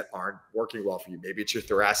 things that aren't working well for you. Maybe it's your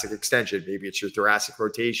thoracic extension. Maybe it's your thoracic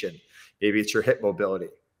rotation. Maybe it's your hip mobility.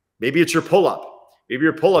 Maybe it's your pull-up. Maybe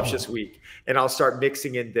your pull-ups this week. And I'll start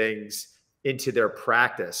mixing in things into their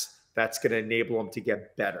practice that's going to enable them to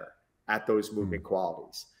get better at those movement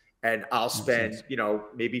qualities. And I'll spend,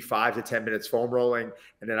 maybe 5 to 10 minutes foam rolling.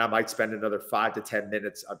 And then I might spend another 5 to 10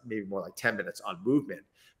 minutes, maybe more like 10 minutes on movement.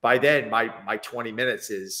 By then, my 20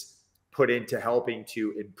 minutes is put into helping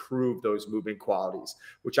to improve those movement qualities,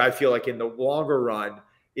 which I feel like in the longer run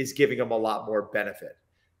is giving them a lot more benefit.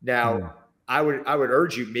 Now, I would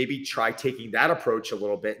urge you maybe try taking that approach a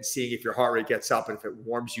little bit and seeing if your heart rate gets up and if it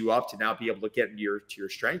warms you up to now be able to get into your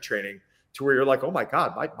strength training to where you're like, oh my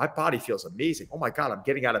God, my body feels amazing. Oh my God, I'm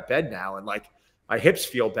getting out of bed now. And like my hips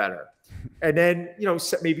feel better. And then,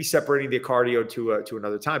 maybe separating the cardio to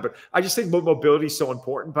another time. But I just think mobility is so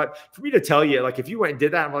important. But for me to tell you, like, if you went and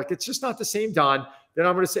did that, I'm like, it's just not the same, Don. Then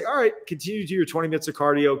I'm going to say, all right, continue to do your 20 minutes of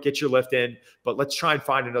cardio, get your lift in, but let's try and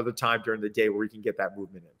find another time during the day where we can get that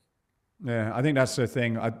movement in. Yeah, I think that's the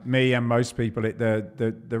thing. Me and most people,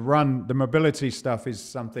 the mobility stuff is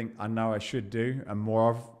something I know I should do and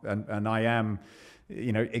more of, and I am,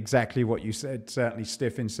 exactly what you said, certainly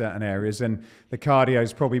stiff in certain areas. And the cardio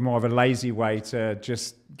is probably more of a lazy way to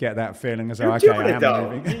just get that feeling as though, okay, I am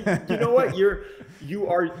moving. You know what? You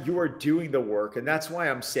are doing the work. And that's why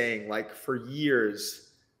I'm saying, like, for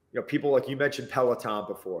years, people, like you mentioned Peloton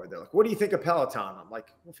before. They're like, what do you think of Peloton? I'm like,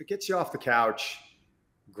 well, if it gets you off the couch,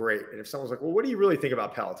 great. And if someone's like, well, what do you really think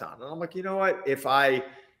about Peloton? And I'm like, you know what? If I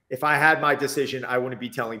had my decision, I wouldn't be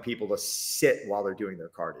telling people to sit while they're doing their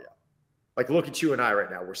cardio. Like, look at you and I right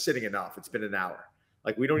now. We're sitting enough. It's been an hour.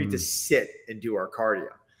 Like, we don't need to sit and do our cardio.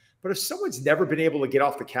 But if someone's never been able to get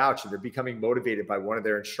off the couch and they're becoming motivated by one of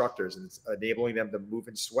their instructors and it's enabling them to move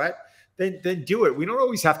and sweat, then do it. We don't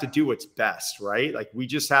always have to do what's best, right? Like, we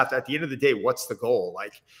just have to, at the end of the day, what's the goal?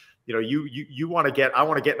 Like, you want to get, I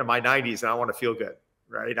want to get into my 90s and I want to feel good,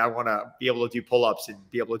 right? I want to be able to do pull-ups and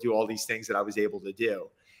be able to do all these things that I was able to do.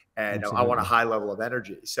 And I want a high level of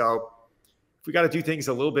energy. So if we got to do things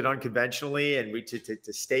a little bit unconventionally and we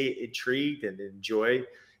to stay intrigued and enjoy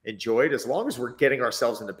it, as long as we're getting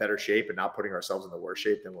ourselves into better shape and not putting ourselves in the worst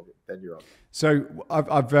shape, then you're okay. So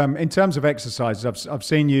I've in terms of exercises, I've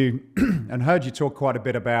seen you and heard you talk quite a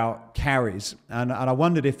bit about carries, and I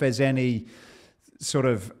wondered if there's any sort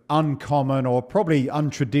of uncommon or probably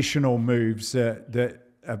untraditional moves that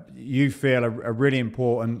you feel are really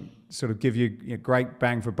important, sort of give you great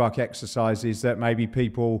bang for buck exercises that maybe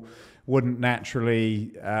people wouldn't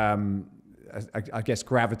naturally, I guess,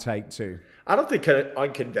 gravitate to. I don't think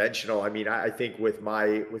unconventional. I mean, I think with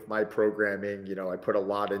my programming, I put a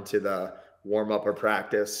lot into the warm up or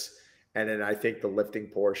practice. And then I think the lifting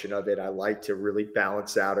portion of it, I like to really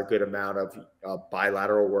balance out a good amount of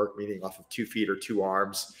bilateral work, meaning off of 2 feet or 2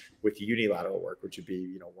 arms, with unilateral work, which would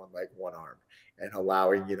be, 1 leg, 1 arm, and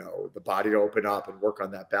allowing, the body to open up and work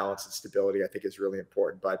on that balance and stability, I think is really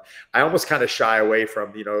important. But I almost kind of shy away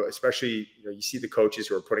from, especially, you see the coaches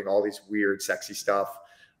who are putting all these weird, sexy stuff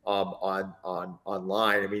on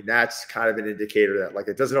online. I mean, that's kind of an indicator that, like,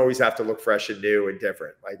 it doesn't always have to look fresh and new and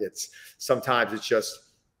different. Like, sometimes it's just,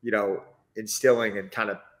 instilling and kind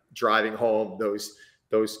of driving home those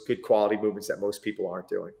good quality movements that most people aren't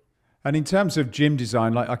doing. And in terms of gym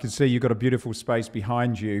design, like I can see you've got a beautiful space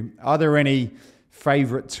behind you. Are there any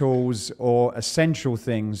favorite tools or essential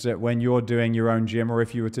things that when you're doing your own gym, or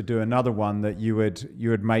if you were to do another one, that you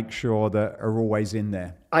would make sure that are always in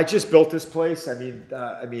there? I just built this place. I mean,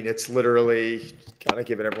 it's literally kind of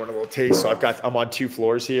giving everyone a little taste. So I'm on 2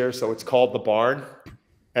 floors here. So it's called the Barn,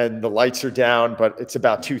 and the lights are down, but it's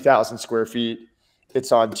about 2,000 square feet.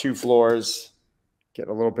 It's on 2 floors.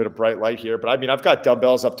 Getting a little bit of bright light here, but I mean, I've got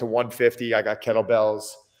dumbbells up to 150. I got kettlebells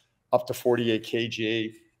up to 48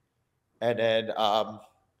 kg. And then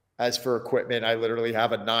as for equipment, I literally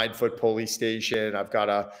have a 9-foot pulley station. I've got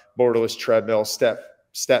a motorless treadmill,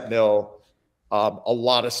 step mill, a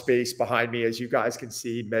lot of space behind me, as you guys can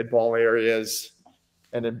see, med ball areas,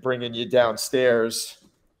 and then bringing you downstairs.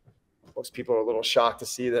 Most people are a little shocked to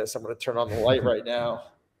see this. I'm going to turn on the light right now,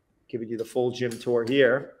 giving you the full gym tour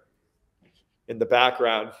here in the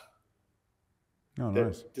background. Oh,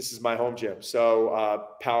 nice. This is my home gym. So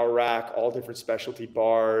power rack, all different specialty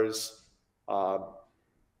bars.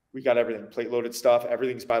 We got everything, plate loaded stuff.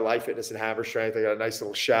 Everything's by Life Fitness and Hammer Strength. I got a nice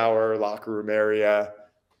little shower, locker room area.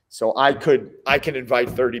 So I can invite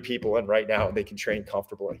 30 people in right now and they can train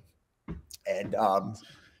comfortably. And,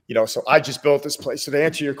 so I just built this place. So to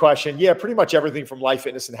answer your question, yeah, pretty much everything from Life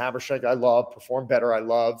Fitness and Hammer Strength I love. Perform Better I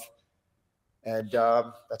love. And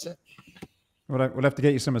that's it. We'll have to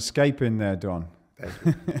get you some Escape in there, Don. Thank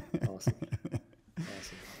you. Awesome.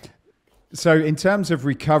 So in terms of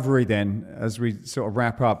recovery then, as we sort of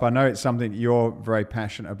wrap up, I know it's something you're very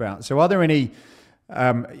passionate about. So are there any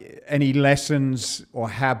lessons or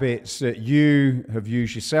habits that you have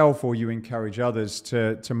used yourself or you encourage others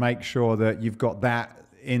to make sure that you've got that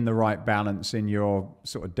in the right balance in your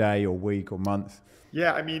sort of day or week or month?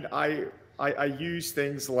 Yeah, I mean, I use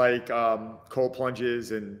things like cold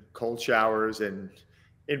plunges and cold showers and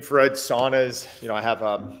infrared saunas. I have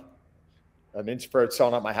an infrared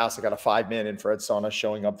sauna at my house. I got a 5-man infrared sauna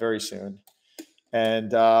showing up very soon.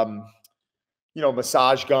 And,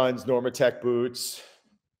 massage guns, Normatec boots,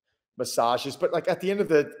 massages. But like at the end of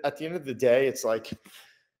the day, it's like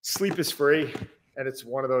sleep is free. And it's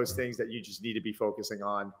one of those things that you just need to be focusing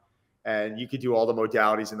on. And you could do all the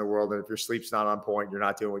modalities in the world. And if your sleep's not on point, you're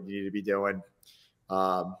not doing what you need to be doing.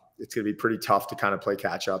 It's going to be pretty tough to kind of play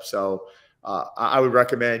catch up. So I would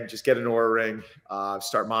recommend just get an Oura Ring,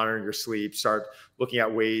 start monitoring your sleep, start looking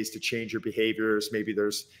at ways to change your behaviors. Maybe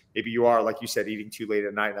you are, like you said, eating too late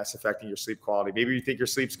at night and that's affecting your sleep quality. Maybe you think your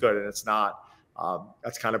sleep's good and it's not.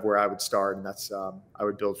 That's kind of where I would start. And I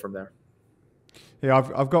would build from there. Yeah,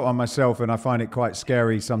 I've got one myself, and I find it quite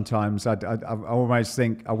scary sometimes. I almost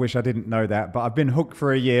think I wish I didn't know that, but I've been hooked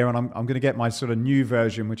for a year, and I'm going to get my sort of new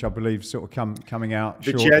version, which I believe sort of coming out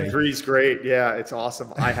shortly. The Gen 3 is great. Yeah, it's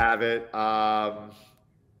awesome. I have it. I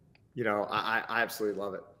absolutely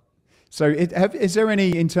love it. So, is there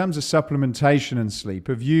any, in terms of supplementation and sleep?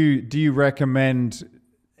 Do you recommend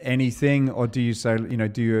anything, or do you say,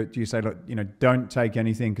 look, don't take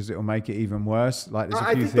anything because it will make it even worse? Like, there's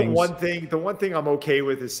a few things. The one thing I'm okay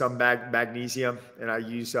with is some magnesium, and I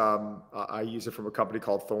use it from a company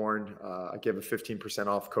called Thorne. I give a 15%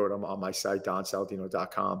 off code on my site,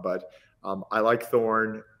 donsaladino.com. But I like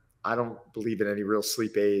Thorne. I don't believe in any real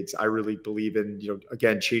sleep aids. I really believe in,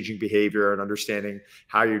 again, changing behavior and understanding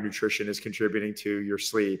how your nutrition is contributing to your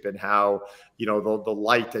sleep, and how, the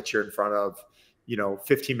light that you're in front of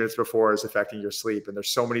 15 minutes before is affecting your sleep. And there's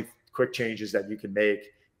so many quick changes that you can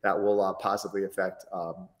make that will positively affect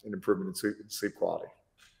an improvement in sleep quality.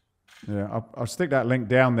 Yeah, I'll stick that link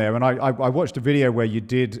down there. And I watched a video where you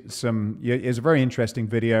did it's a very interesting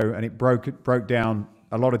video, and it broke down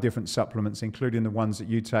a lot of different supplements, including the ones that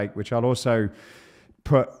you take, which I'll also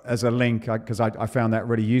put as a link because I found that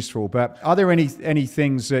really useful. But are there any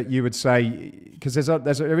things that you would say, because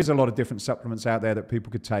there is a lot of different supplements out there that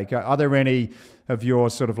people could take, are there any of your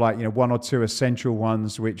sort of like, one or two essential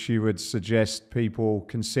ones which you would suggest people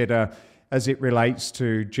consider as it relates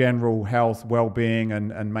to general health, well-being,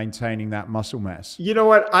 and maintaining that muscle mass? You know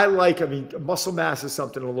what I like? I mean, muscle mass is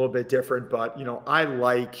something a little bit different, but I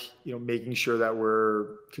like, making sure that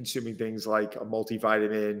we're consuming things like a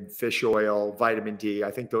multivitamin, fish oil, vitamin D.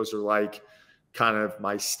 I think those are like kind of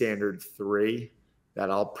my standard 3 that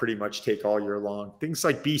I'll pretty much take all year long. Things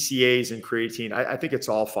like BCAAs and creatine, I think it's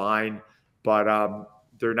all fine, but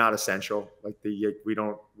they're not essential. Like we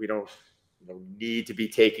don't need to be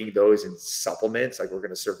taking those in supplements. Like, we're going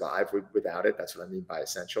to survive without it. That's what I mean by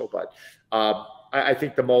essential. But I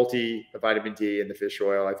think the vitamin D and the fish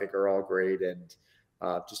oil, I think, are all great. And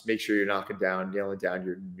just make sure you're nailing down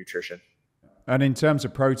your nutrition. And in terms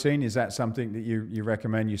of protein, is that something that you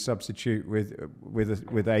recommend you substitute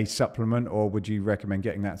with a supplement, or would you recommend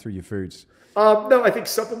getting that through your foods? No, I think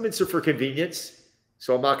supplements are for convenience.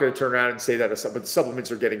 So I'm not going to turn around and say that but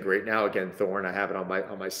supplements are getting great now. Again, Thorne, I have it on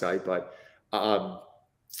my site, but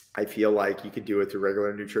I feel like you could do it through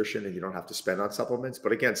regular nutrition and you don't have to spend on supplements.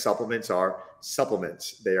 But again, supplements are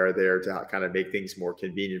supplements. They are there to kind of make things more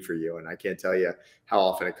convenient for you. And I can't tell you how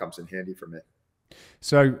often it comes in handy for me.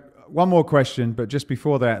 So one more question, but just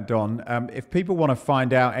before that, Don, if people want to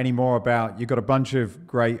find out any more about, you've got a bunch of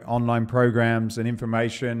great online programs and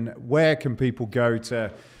information, where can people go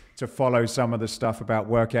to follow some of the stuff about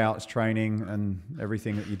workouts, training, and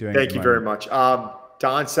everything that you're doing? Thank you very much.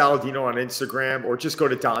 Don Saladino on Instagram, or just go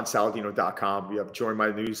to donsaladino.com. You have join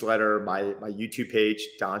my newsletter, my YouTube page,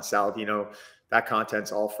 Don Saladino. That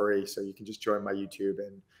content's all free, so you can just join my YouTube,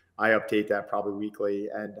 and I update that probably weekly,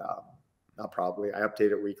 and I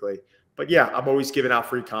update it weekly. But yeah, I'm always giving out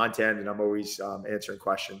free content, and I'm always answering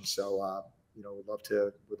questions. So we'd love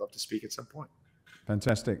to speak at some point.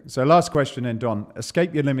 Fantastic. So last question then, Don.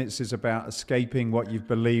 Escape Your Limits is about escaping what you've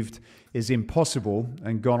believed is impossible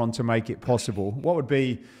and gone on to make it possible. What would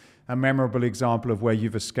be a memorable example of where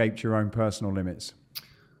you've escaped your own personal limits?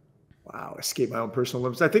 Wow, escape my own personal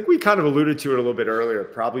limits. I think we kind of alluded to it a little bit earlier.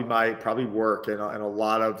 Probably work and a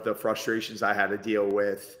lot of the frustrations I had to deal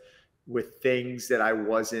with things that I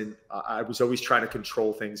was always trying to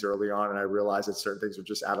control things early on, and I realized that certain things were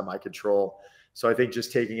just out of my control. So I think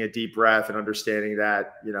just taking a deep breath and understanding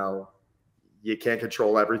that, you can't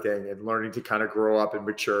control everything, and learning to kind of grow up and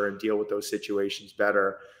mature and deal with those situations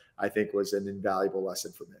better, I think was an invaluable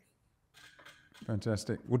lesson for me.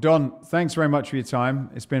 Fantastic. Well, Don, thanks very much for your time.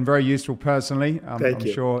 It's been very useful personally. I'm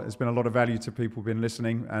sure there's been a lot of value to people who've been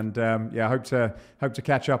listening. And I hope to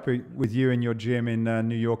catch up with you in your gym in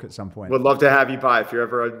New York at some point. Would love to have you by. If you're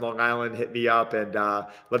ever in Long Island, hit me up, and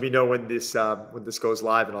let me know when this goes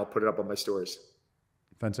live, and I'll put it up on my stories.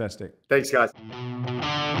 Fantastic. Thanks, guys.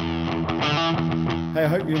 Hey, I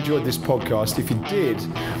hope you enjoyed this podcast. If you did,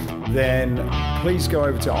 then please go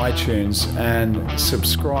over to iTunes and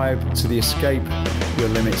subscribe to the Escape Your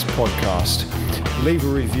Limits podcast. Leave a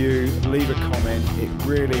review, leave a comment. It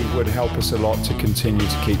really would help us a lot to continue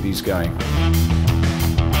to keep these going.